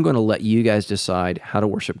 I'm going to let you guys decide how to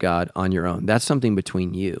worship God on your own. That's something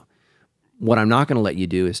between you. What I'm not going to let you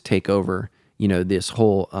do is take over, this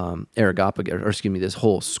whole this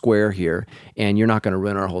whole square here, and you're not going to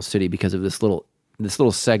run our whole city because of this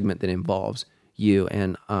little segment that involves you.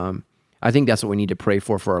 And I think that's what we need to pray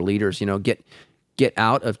for our leaders. get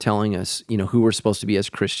out of telling us, who we're supposed to be as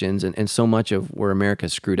Christians. And so much of where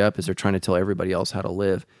America's screwed up is they're trying to tell everybody else how to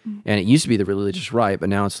live. And it used to be the religious right, but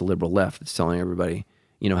now it's the liberal left that's telling everybody,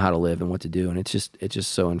 how to live and what to do. And it's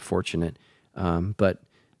just so unfortunate. But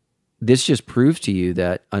this just proves to you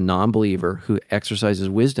that a non-believer who exercises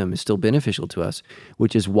wisdom is still beneficial to us,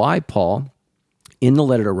 which is why Paul, in the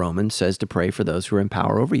letter to Romans, says to pray for those who are in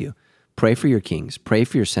power over you. Pray for your kings. Pray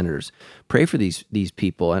for your senators. Pray for these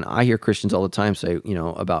people. And I hear Christians all the time say,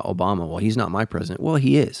 about Obama, well, he's not my president. Well,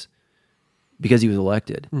 he is, because he was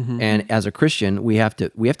elected. And as a Christian, we have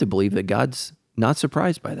to believe that God's not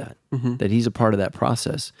surprised by that, that he's a part of that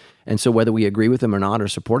process. And so whether we agree with him or not, or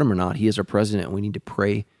support him or not, he is our president, and we need to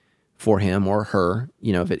pray for him or her,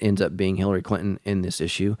 if it ends up being Hillary Clinton in this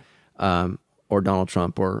issue, or Donald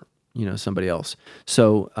Trump, or, somebody else.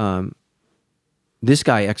 So, this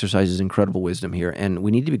guy exercises incredible wisdom here, and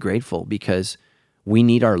we need to be grateful, because we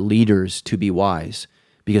need our leaders to be wise,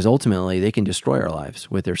 because ultimately they can destroy our lives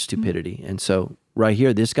with their stupidity. And so right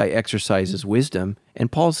here, this guy exercises wisdom,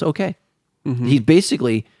 and Paul's okay. He's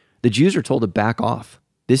basically, the Jews are told to back off.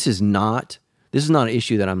 This is not an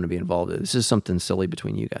issue that I'm going to be involved in. This is something silly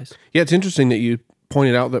between you guys. Yeah, it's interesting that you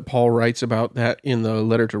pointed out that Paul writes about that in the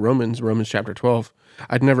letter to Romans chapter 12.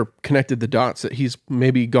 I'd never connected the dots that he's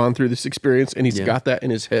maybe gone through this experience, and he's got that in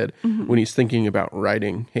his head when he's thinking about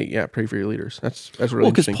writing, hey, pray for your leaders. That's really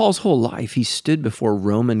interesting. Because Paul's whole life, he stood before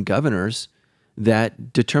Roman governors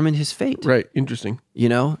that determined his fate. Right, interesting.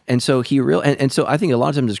 And so and so I think a lot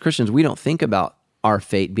of times as Christians, we don't think about our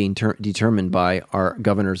fate being determined by our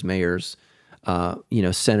governors, mayors,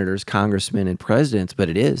 senators, congressmen, and presidents, but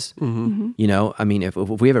it is. I mean, if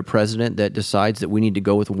we have a president that decides that we need to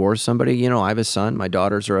go with war with somebody, I have a son, my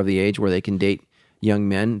daughters are of the age where they can date young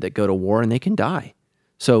men that go to war and they can die.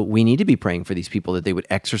 So we need to be praying for these people that they would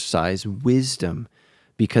exercise wisdom,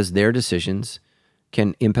 because their decisions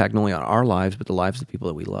can impact not only on our lives, but the lives of the people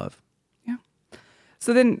that we love. Yeah.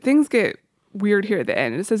 So then things get weird here at the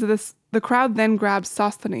end. It says the crowd then grabbed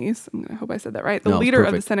Sosthenes, I hope I said that right, the leader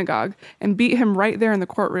of the synagogue, and beat him right there in the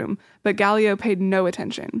courtroom, but Gallio paid no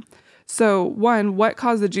attention. So one, what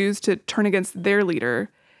caused the Jews to turn against their leader,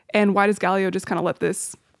 and why does Gallio just kind of let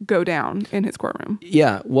this go down in his courtroom?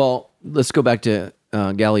 Yeah, well, let's go back to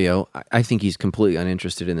Gallio. I think he's completely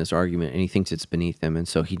uninterested in this argument, and he thinks it's beneath him, and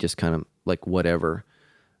so he just kind of like whatever.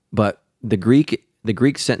 But the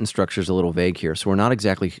Greek sentence structure is a little vague here, so we're not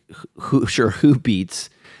exactly sure who beats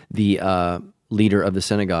the leader of the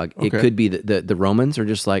synagogue. Okay. It could be the Romans are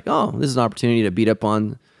just like, oh, this is an opportunity to beat up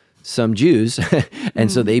on some Jews,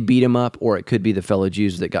 and so they beat him up, or it could be the fellow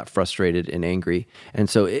Jews that got frustrated and angry. And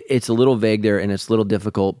so it's a little vague there, and it's a little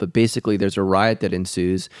difficult, but basically there's a riot that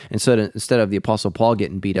ensues. And so instead of the Apostle Paul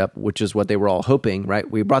getting beat up, which is what they were all hoping,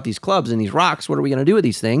 right? We brought these clubs and these rocks. What are we going to do with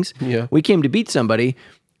these things? Yeah. We came to beat somebody.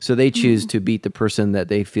 So they choose to beat the person that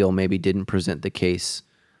they feel maybe didn't present the case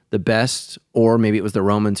the best, or maybe it was the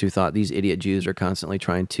Romans who thought these idiot Jews are constantly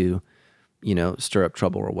trying to, stir up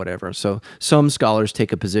trouble or whatever. So some scholars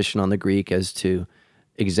take a position on the Greek as to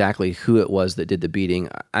exactly who it was that did the beating.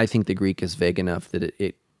 I think the Greek is vague enough that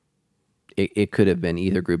it could have been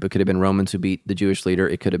either group. It could have been Romans who beat the Jewish leader.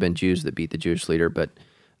 It could have been Jews that beat the Jewish leader, but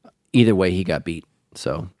either way, he got beat.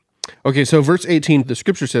 So... Okay, so verse 18, the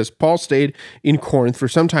scripture says, Paul stayed in Corinth for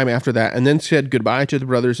some time after that, and then said goodbye to the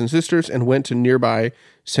brothers and sisters and went to nearby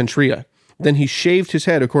Centuria. Then he shaved his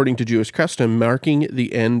head according to Jewish custom, marking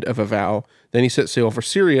the end of a vow. Then he set sail for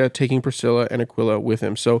Syria, taking Priscilla and Aquila with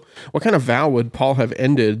him. So what kind of vow would Paul have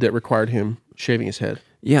ended that required him shaving his head?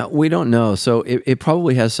 Yeah, we don't know. So it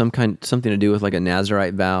probably has something to do with like a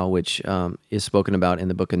Nazirite vow, which is spoken about in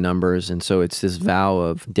the book of Numbers. And so it's this vow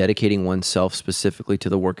of dedicating oneself specifically to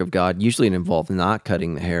the work of God. Usually it involved not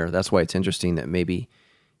cutting the hair. That's why it's interesting that maybe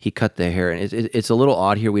he cut the hair. And it's a little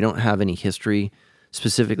odd here. We don't have any history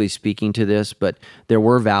specifically speaking to this, but there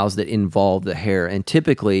were vows that involved the hair. And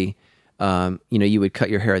typically, you would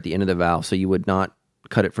cut your hair at the end of the vow, so you would not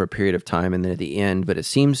cut it for a period of time and then at the end. But it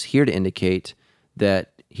seems here to indicate that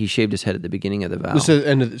he shaved his head at the beginning of the vow.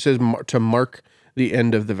 It says to mark the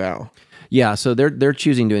end of the vow. Yeah, so they're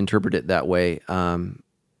choosing to interpret it that way, and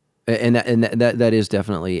that is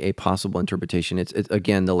definitely a possible interpretation. It's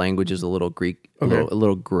again, the language is a little Greek, okay, a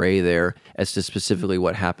little gray there as to specifically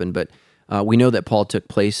what happened. But we know that Paul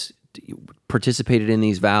participated in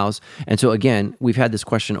these vows, and so again, we've had this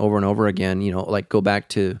question over and over again. Like go back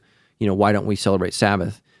to why don't we celebrate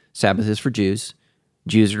Sabbath? Sabbath is for Jews.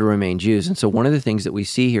 Jews are to remain Jews. And so one of the things that we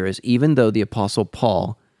see here is even though the Apostle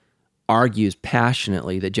Paul argues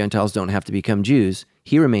passionately that Gentiles don't have to become Jews,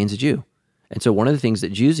 he remains a Jew. And so one of the things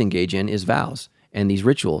that Jews engage in is vows. and these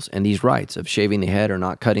rituals and these rites of shaving the head or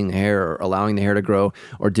not cutting the hair or allowing the hair to grow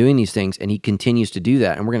or doing these things. And he continues to do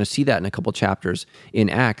that. And we're going to see that in a couple chapters in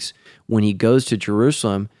Acts. When he goes to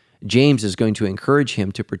Jerusalem, James is going to encourage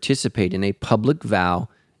him to participate in a public vow,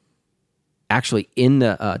 actually in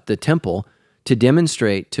the temple, to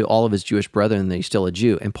demonstrate to all of his Jewish brethren that he's still a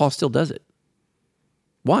Jew. And Paul still does it.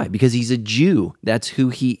 Why? Because he's a Jew. That's who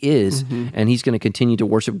he is. And he's going to continue to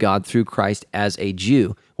worship God through Christ as a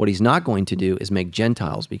Jew. What he's not going to do is make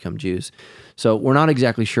Gentiles become Jews. So we're not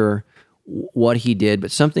exactly sure what he did,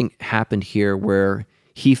 but something happened here where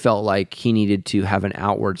he felt like he needed to have an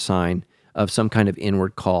outward sign of some kind of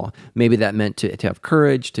inward call. Maybe that meant to have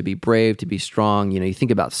courage, to be brave, to be strong. You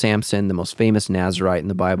think about Samson, the most famous Nazirite in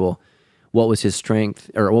the Bible. What was his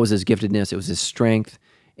strength, or what was his giftedness? It was his strength.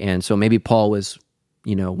 And so maybe Paul was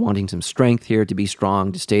wanting some strength here to be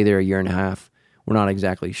strong, to stay there a year and a half. We're not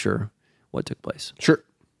exactly sure what took place. Sure.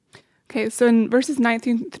 Okay, so in verses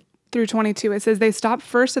 19 through 22, it says, they stopped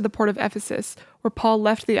first at the port of Ephesus, where Paul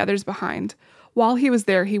left the others behind. While he was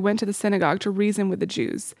there, he went to the synagogue to reason with the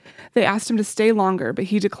Jews. They asked him to stay longer, but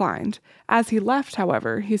he declined. As he left,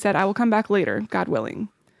 however, he said, I will come back later, God willing.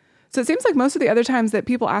 So it seems like most of the other times that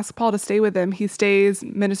people ask Paul to stay with them, he stays,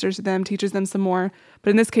 ministers to them, teaches them some more.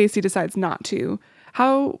 But in this case, he decides not to.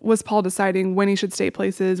 How was Paul deciding when he should stay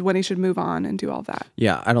places, when he should move on and do all that?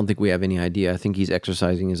 Yeah, I don't think we have any idea. I think he's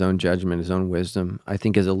exercising his own judgment, his own wisdom. I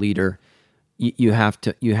think as a leader, you have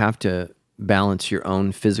to balance your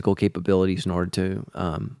own physical capabilities in order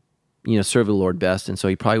to serve the Lord best. And so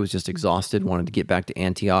he probably was just exhausted, wanted to get back to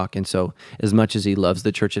Antioch. And so as much as he loves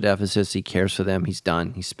the church at Ephesus, he cares for them. He's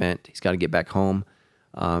done. He's spent. He's got to get back home.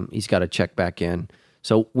 He's got to check back in.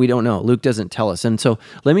 So we don't know. Luke doesn't tell us. And so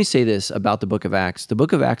let me say this about the book of Acts. The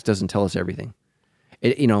book of Acts doesn't tell us everything.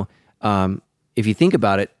 If you think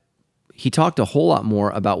about it, he talked a whole lot more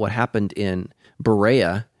about what happened in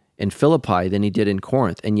Berea and Philippi than he did in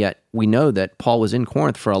Corinth. And yet we know that Paul was in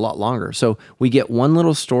Corinth for a lot longer. So we get one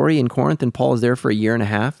little story in Corinth and Paul is there for a year and a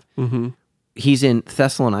half. Mm-hmm. He's in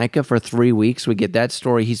Thessalonica for 3 weeks. We get that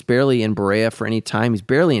story. He's barely in Berea for any time. He's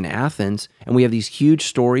barely in Athens. And we have these huge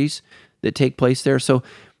stories that take place there. So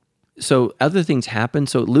other things happen.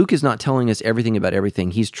 So Luke is not telling us everything about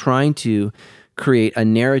everything. He's trying to create a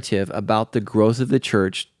narrative about the growth of the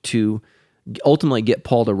church to ultimately get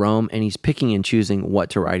Paul to Rome, and he's picking and choosing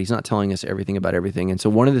what to write. He's not telling us everything about everything. And so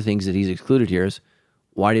one of the things that he's excluded here is,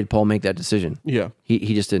 why did Paul make that decision? Yeah.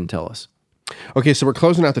 He just didn't tell us. Okay, so we're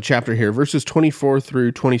closing out the chapter here. Verses 24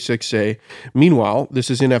 through 26 say, meanwhile, this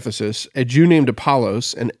is in Ephesus, a Jew named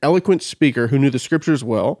Apollos, an eloquent speaker who knew the scriptures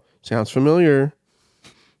well. Sounds familiar.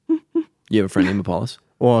 You have a friend named Apollos?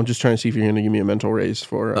 Well, I'm just trying to see if you're going to give me a mental raise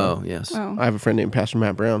for... yes. Oh. I have a friend named Pastor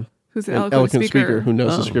Matt Brown. Who's an eloquent speaker who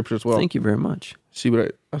knows the scriptures well. Thank you very much. See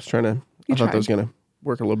what I was trying to... I thought that was going to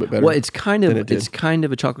work a little bit better. Well, it's kind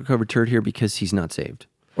of a chocolate-covered turd here because he's not saved.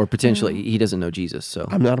 Or potentially, he doesn't know Jesus. So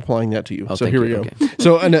I'm not applying that to you. Oh, so here we go. Okay.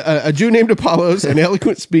 So a Jew named Apollos, an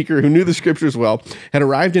eloquent speaker who knew the scriptures well, had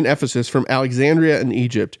arrived in Ephesus from Alexandria in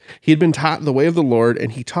Egypt. He had been taught the way of the Lord,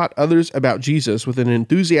 and he taught others about Jesus with an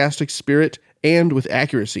enthusiastic spirit and with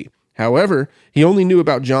accuracy. However, he only knew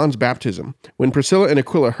about John's baptism. When Priscilla and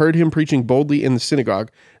Aquila heard him preaching boldly in the synagogue,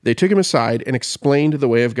 they took him aside and explained the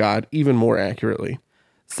way of God even more accurately.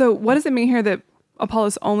 So what does it mean here that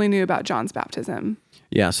Apollos only knew about John's baptism?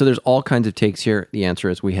 Yeah, so there's all kinds of takes here. The answer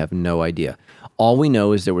is we have no idea. All we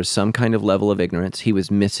know is there was some kind of level of ignorance. He was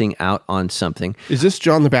missing out on something. Is this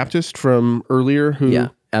John the Baptist from earlier? Yeah,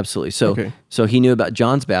 absolutely. So he knew about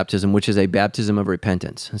John's baptism, which is a baptism of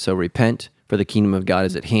repentance. And so repent, for the kingdom of God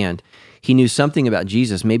is at hand. He knew something about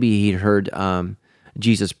Jesus. Maybe he'd heard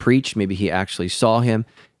Jesus preach. Maybe he actually saw him.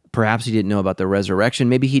 Perhaps he didn't know about the resurrection.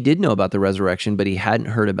 Maybe he did know about the resurrection, but he hadn't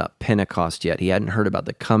heard about Pentecost yet. He hadn't heard about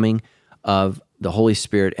the coming of the Holy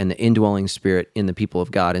Spirit and the indwelling Spirit in the people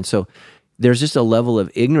of God. And so there's just a level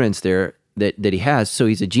of ignorance there that he has. So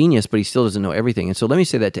he's a genius, but he still doesn't know everything. And so let me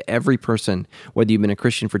say that to every person, whether you've been a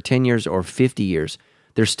Christian for 10 years or 50 years,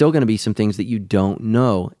 there's still going to be some things that you don't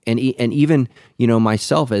know. And even,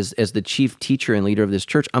 myself as the chief teacher and leader of this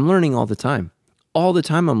church, I'm learning all the time. All the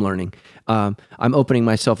time I'm learning. I'm opening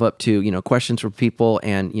myself up to, questions from people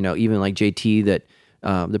and, even like JT that,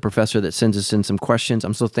 the professor that sends us in some questions.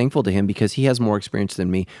 I'm so thankful to him because he has more experience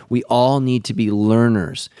than me. We all need to be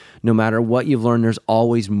learners. No matter what you've learned, there's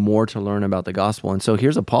always more to learn about the gospel. And so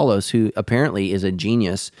here's Apollos, who apparently is a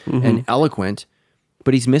genius and eloquent,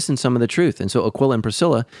 but he's missing some of the truth. And so Aquila and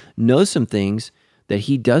Priscilla know some things that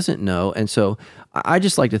he doesn't know. And so I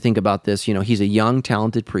just like to think about this. He's a young,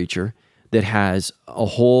 talented preacher. that has a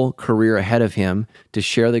whole career ahead of him to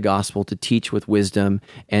share the gospel, to teach with wisdom,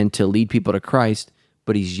 and to lead people to Christ,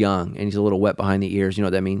 but he's young and he's a little wet behind the ears. You know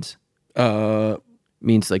what that means?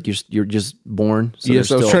 Means like you're just born. So yes,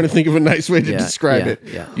 I was trying to think of a nice way to describe it.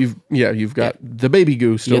 Yeah. You've got the baby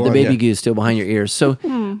goo still. Yeah, the baby goo still behind your ears. So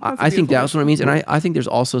I think that's what it means. And Mm-hmm. I think there's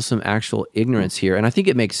also some actual ignorance here. And I think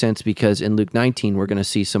it makes sense because in Luke 19, we're going to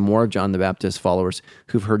see some more of John the Baptist followers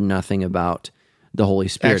who've heard nothing about the Holy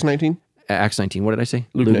Spirit. Acts 19? Acts 19. What did I say?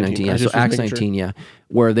 Luke 19. Yeah. So Acts 19, yeah,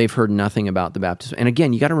 where they've heard nothing about the baptism. And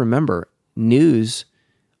again, you got to remember, news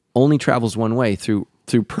only travels one way, through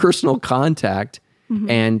personal contact.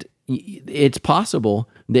 And it's possible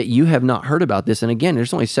that you have not heard about this. And again,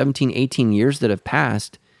 there's only 17, 18 years that have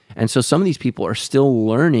passed. And so some of these people are still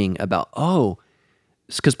learning about,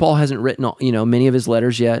 because Paul hasn't written, many of his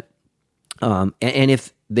letters yet. And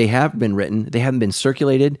if they have been written, they haven't been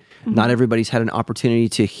circulated. Not everybody's had an opportunity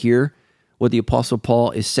to hear what the Apostle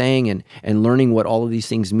Paul is saying and learning what all of these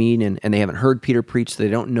things mean. And they haven't heard Peter preach, so they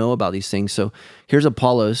don't know about these things. So here's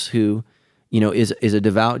Apollos who, is a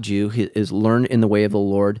devout Jew, is learned in the way of the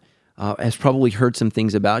Lord, has probably heard some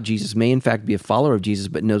things about Jesus, may in fact be a follower of Jesus,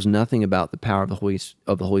 but knows nothing about the power of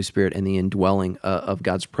the Holy Spirit and the indwelling of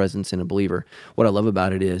God's presence in a believer. What I love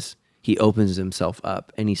about it is he opens himself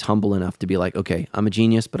up and he's humble enough to be like, okay, I'm a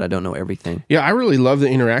genius, but I don't know everything. Yeah, I really love the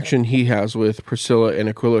interaction he has with Priscilla and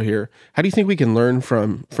Aquila here. How do you think we can learn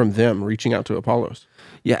from them reaching out to Apollos?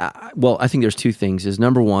 Yeah, well, I think there's two things. Is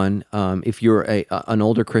number one, if you're an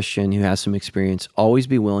older Christian who has some experience, always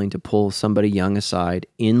be willing to pull somebody young aside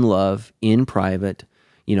in love, in private.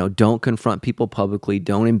 Don't confront people publicly.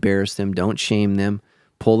 Don't embarrass them. Don't shame them.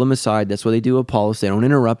 Pull them aside. That's what they do with Apollos. They don't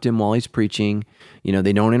interrupt him while he's preaching.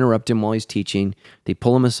 They don't interrupt him while he's teaching. They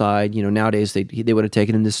pull him aside. Nowadays they would have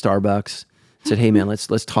taken him to Starbucks, said, "Hey man,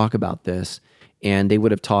 let's talk about this," and they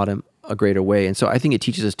would have taught him a greater way. And so I think it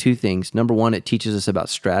teaches us two things. Number one, it teaches us about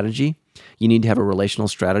strategy. You need to have a relational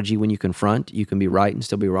strategy when you confront. You can be right and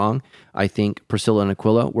still be wrong. I think Priscilla and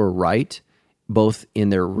Aquila were right, both in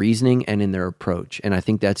their reasoning and in their approach. And I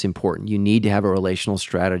think that's important. You need to have a relational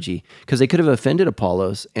strategy because they could have offended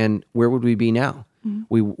Apollos, and where would we be now?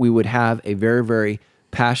 We would have a very, very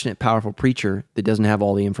passionate, powerful preacher that doesn't have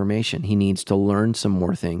all the information. He needs to learn some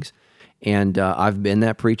more things. And I've been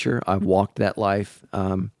that preacher. I've walked that life.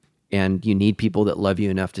 And you need people that love you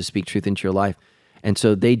enough to speak truth into your life. And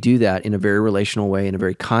so they do that in a very relational way, in a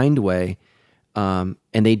very kind way. And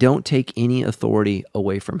they don't take any authority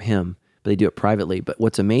away from him, but they do it privately. But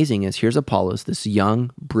what's amazing is here's Apollos, this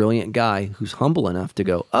young, brilliant guy who's humble enough to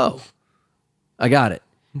go, "Oh, I got it."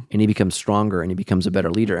 And he becomes stronger and he becomes a better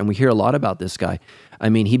leader. And we hear a lot about this guy. I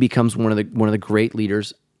mean, he becomes one of the great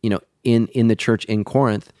leaders, in the church in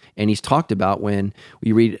Corinth. And he's talked about when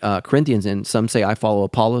we read Corinthians, and some say, "I follow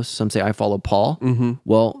Apollos," some say, "I follow Paul."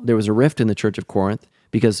 Well, there was a rift in the church of Corinth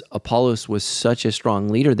because Apollos was such a strong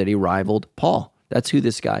leader that he rivaled Paul. That's who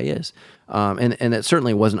this guy is. And that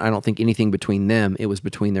certainly wasn't, I don't think, anything between them. It was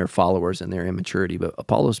between their followers and their immaturity. But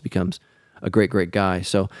Apollos becomes a great, great guy.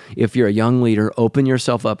 So if you're a young leader, open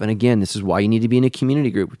yourself up. And again, this is why you need to be in a community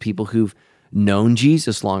group with people who've known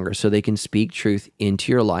Jesus longer so they can speak truth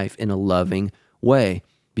into your life in a loving way.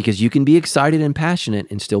 Because you can be excited and passionate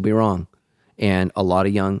and still be wrong. And a lot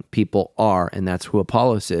of young people are, and that's who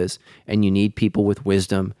Apollos is. And you need people with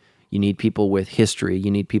wisdom. You need people with history. You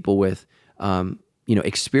need people with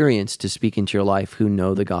experience to speak into your life who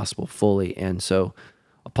know the gospel fully. And so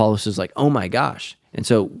Apollos is like, "Oh my gosh." And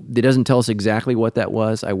so it doesn't tell us exactly what that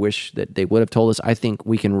was. I wish that they would have told us. I think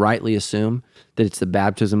we can rightly assume that it's the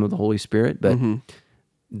baptism of the Holy Spirit, but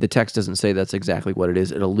the text doesn't say that's exactly what it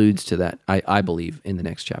is. It alludes to that, I believe, in the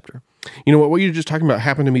next chapter. You know what you were just talking about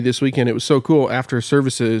happened to me this weekend. It was so cool. After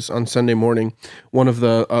services on Sunday morning, one of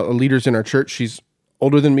the leaders in our church, she's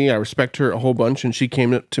older than me. I respect her a whole bunch, and she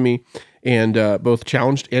came up to me and both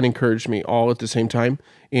challenged and encouraged me all at the same time.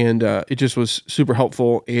 And it just was super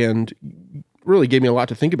helpful and really gave me a lot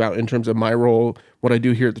to think about in terms of my role, what I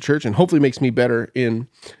do here at the church, and hopefully makes me better in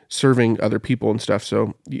serving other people and stuff.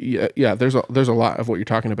 So yeah, there's a lot of what you're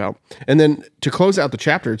talking about. And then to close out the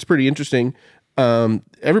chapter, it's pretty interesting.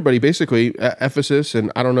 Everybody basically, Ephesus,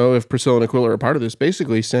 and I don't know if Priscilla and Aquila are a part of this,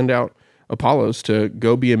 basically send out Apollos to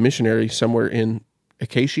go be a missionary somewhere in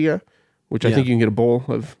Acacia, which I think you can get a bowl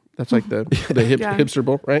of. That's like the hipster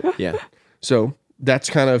bowl, right? Yeah. So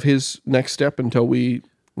that's kind of his next step until we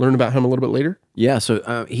learn about him a little bit later. Yeah,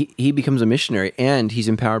 so he becomes a missionary, and he's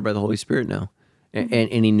empowered by the Holy Spirit now,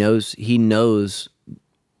 and he knows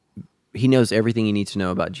everything he needs to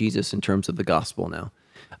know about Jesus in terms of the gospel now.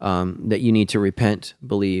 that you need to repent,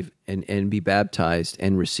 believe, and be baptized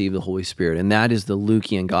and receive the Holy Spirit. And that is the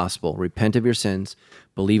Lukean gospel. Repent of your sins,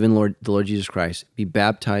 believe in the Lord Jesus Christ, be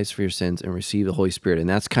baptized for your sins, and receive the Holy Spirit. And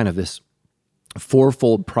that's kind of this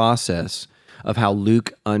fourfold process of how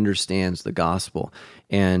Luke understands the gospel.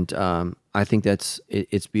 And I think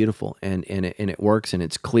it's beautiful, and it works, and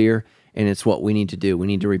it's clear, and it's what we need to do. We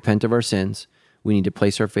need to repent of our sins. We need to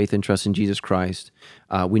place our faith and trust in Jesus Christ.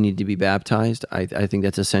 We need to be baptized. I think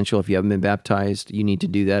that's essential. If you haven't been baptized, you need to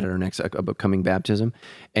do that at our next upcoming baptism.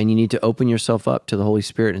 And you need to open yourself up to the Holy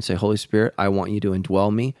Spirit and say, Holy Spirit, I want you to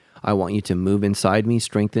indwell me. I want you to move inside me,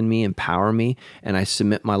 strengthen me, empower me. And I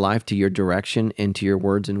submit my life to your direction and to your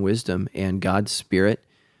words and wisdom. And God's Spirit,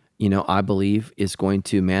 I believe, is going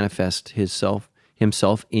to manifest himself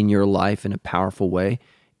in your life in a powerful way.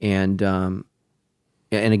 And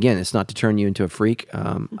again, it's not to turn you into a freak.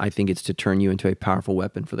 I think it's to turn you into a powerful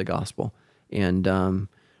weapon for the gospel. And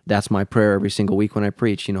that's my prayer every single week when I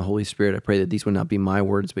preach. Holy Spirit, I pray that these would not be my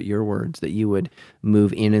words, but your words, that you would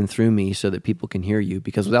move in and through me so that people can hear you.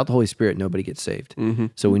 Because without the Holy Spirit, nobody gets saved. Mm-hmm.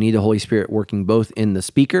 So we need the Holy Spirit working both in the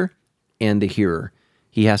speaker and the hearer.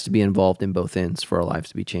 He has to be involved in both ends for our lives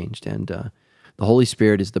to be changed. And the Holy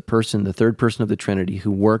Spirit is the third person of the Trinity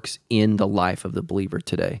who works in the life of the believer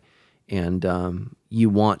today. And you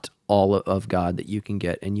want all of God that you can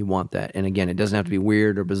get, and you want that. And again, it doesn't have to be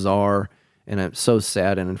weird or bizarre. And I'm so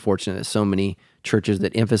sad and unfortunate that so many churches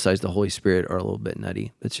that emphasize the Holy Spirit are a little bit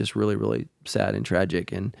nutty. It's just really, really sad and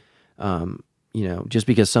tragic. And, just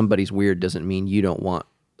because somebody's weird doesn't mean you don't want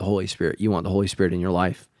the Holy Spirit. You want the Holy Spirit in your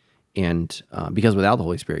life. And because without the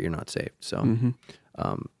Holy Spirit, you're not saved. So,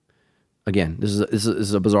 again, this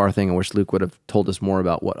is a bizarre thing. I wish Luke would have told us more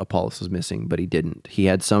about what Apollos was missing, but he didn't. He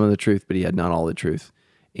had some of the truth, but he had not all the truth.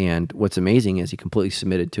 And what's amazing is he completely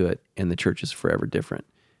submitted to it, and the church is forever different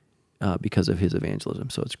because of his evangelism.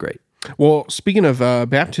 So it's great. Well, speaking of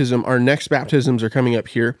baptism, our next baptisms are coming up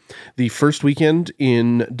here the first weekend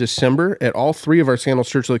in December at all three of our Sandals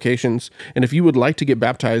Church locations. And if you would like to get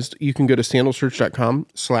baptized, you can go to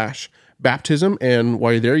sandalschurch.com/baptism. And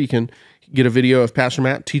while you're there, you can get a video of Pastor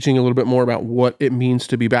Matt teaching a little bit more about what it means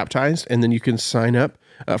to be baptized. And then you can sign up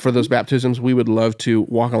for those baptisms. We would love to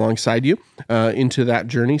walk alongside you into that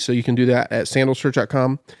journey. So you can do that at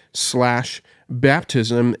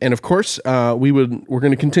sandalschurch.com/baptism. And of course, we're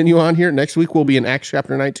going to continue on here. Next week, we'll be in Acts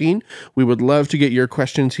chapter 19. We would love to get your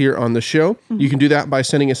questions here on the show. Mm-hmm. You can do that by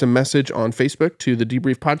sending us a message on Facebook to the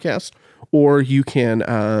Debrief Podcast, or you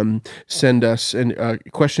can send us a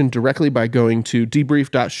question directly by going to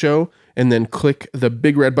debrief.show and then click the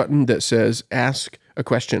big red button that says Ask a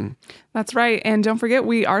Question. That's right. And don't forget,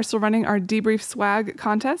 we are still running our Debrief swag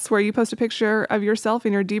contest where you post a picture of yourself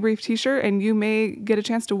in your Debrief t-shirt and you may get a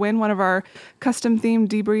chance to win one of our custom themed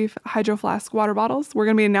Debrief Hydro Flask water bottles. We're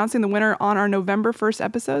going to be announcing the winner on our November 1st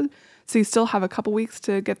episode. So you still have a couple weeks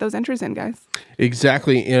to get those entries in, guys.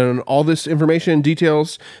 Exactly. And all this information,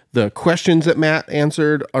 details, the questions that Matt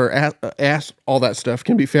answered or asked, all that stuff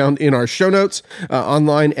can be found in our show notes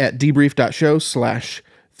online at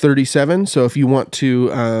debrief.show/37. So if you want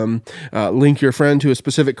to link your friend to a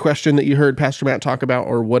specific question that you heard Pastor Matt talk about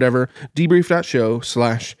or whatever,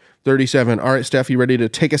 debrief.show/37. All right, Steph, you ready to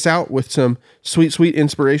take us out with some sweet, sweet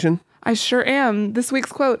inspiration? I sure am. This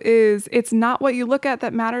week's quote is, "It's not what you look at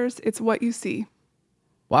that matters, it's what you see."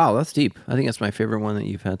 Wow, that's deep. I think that's my favorite one that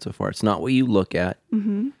you've had so far. It's not what you look at,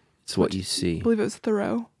 it's what you see. I believe it was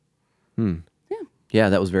Thoreau. Yeah,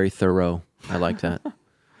 that was very thorough. I like that.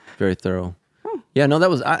 Very thorough. Yeah, no, that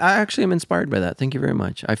was, I actually am inspired by that. Thank you very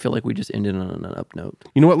much. I feel like we just ended on an up note.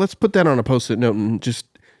 You know what? Let's put that on a Post-it note and just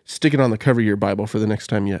stick it on the cover of your Bible for the next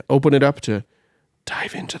time you open it up to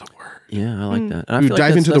dive into the Word. Yeah, I like that. And I feel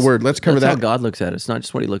dive into the Word. Let's cover that. That's how God looks at it. It's not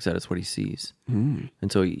just what he looks at, it's what he sees. And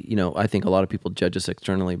so, I think a lot of people judge us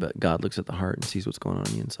externally, but God looks at the heart and sees what's going on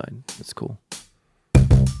the inside. That's cool.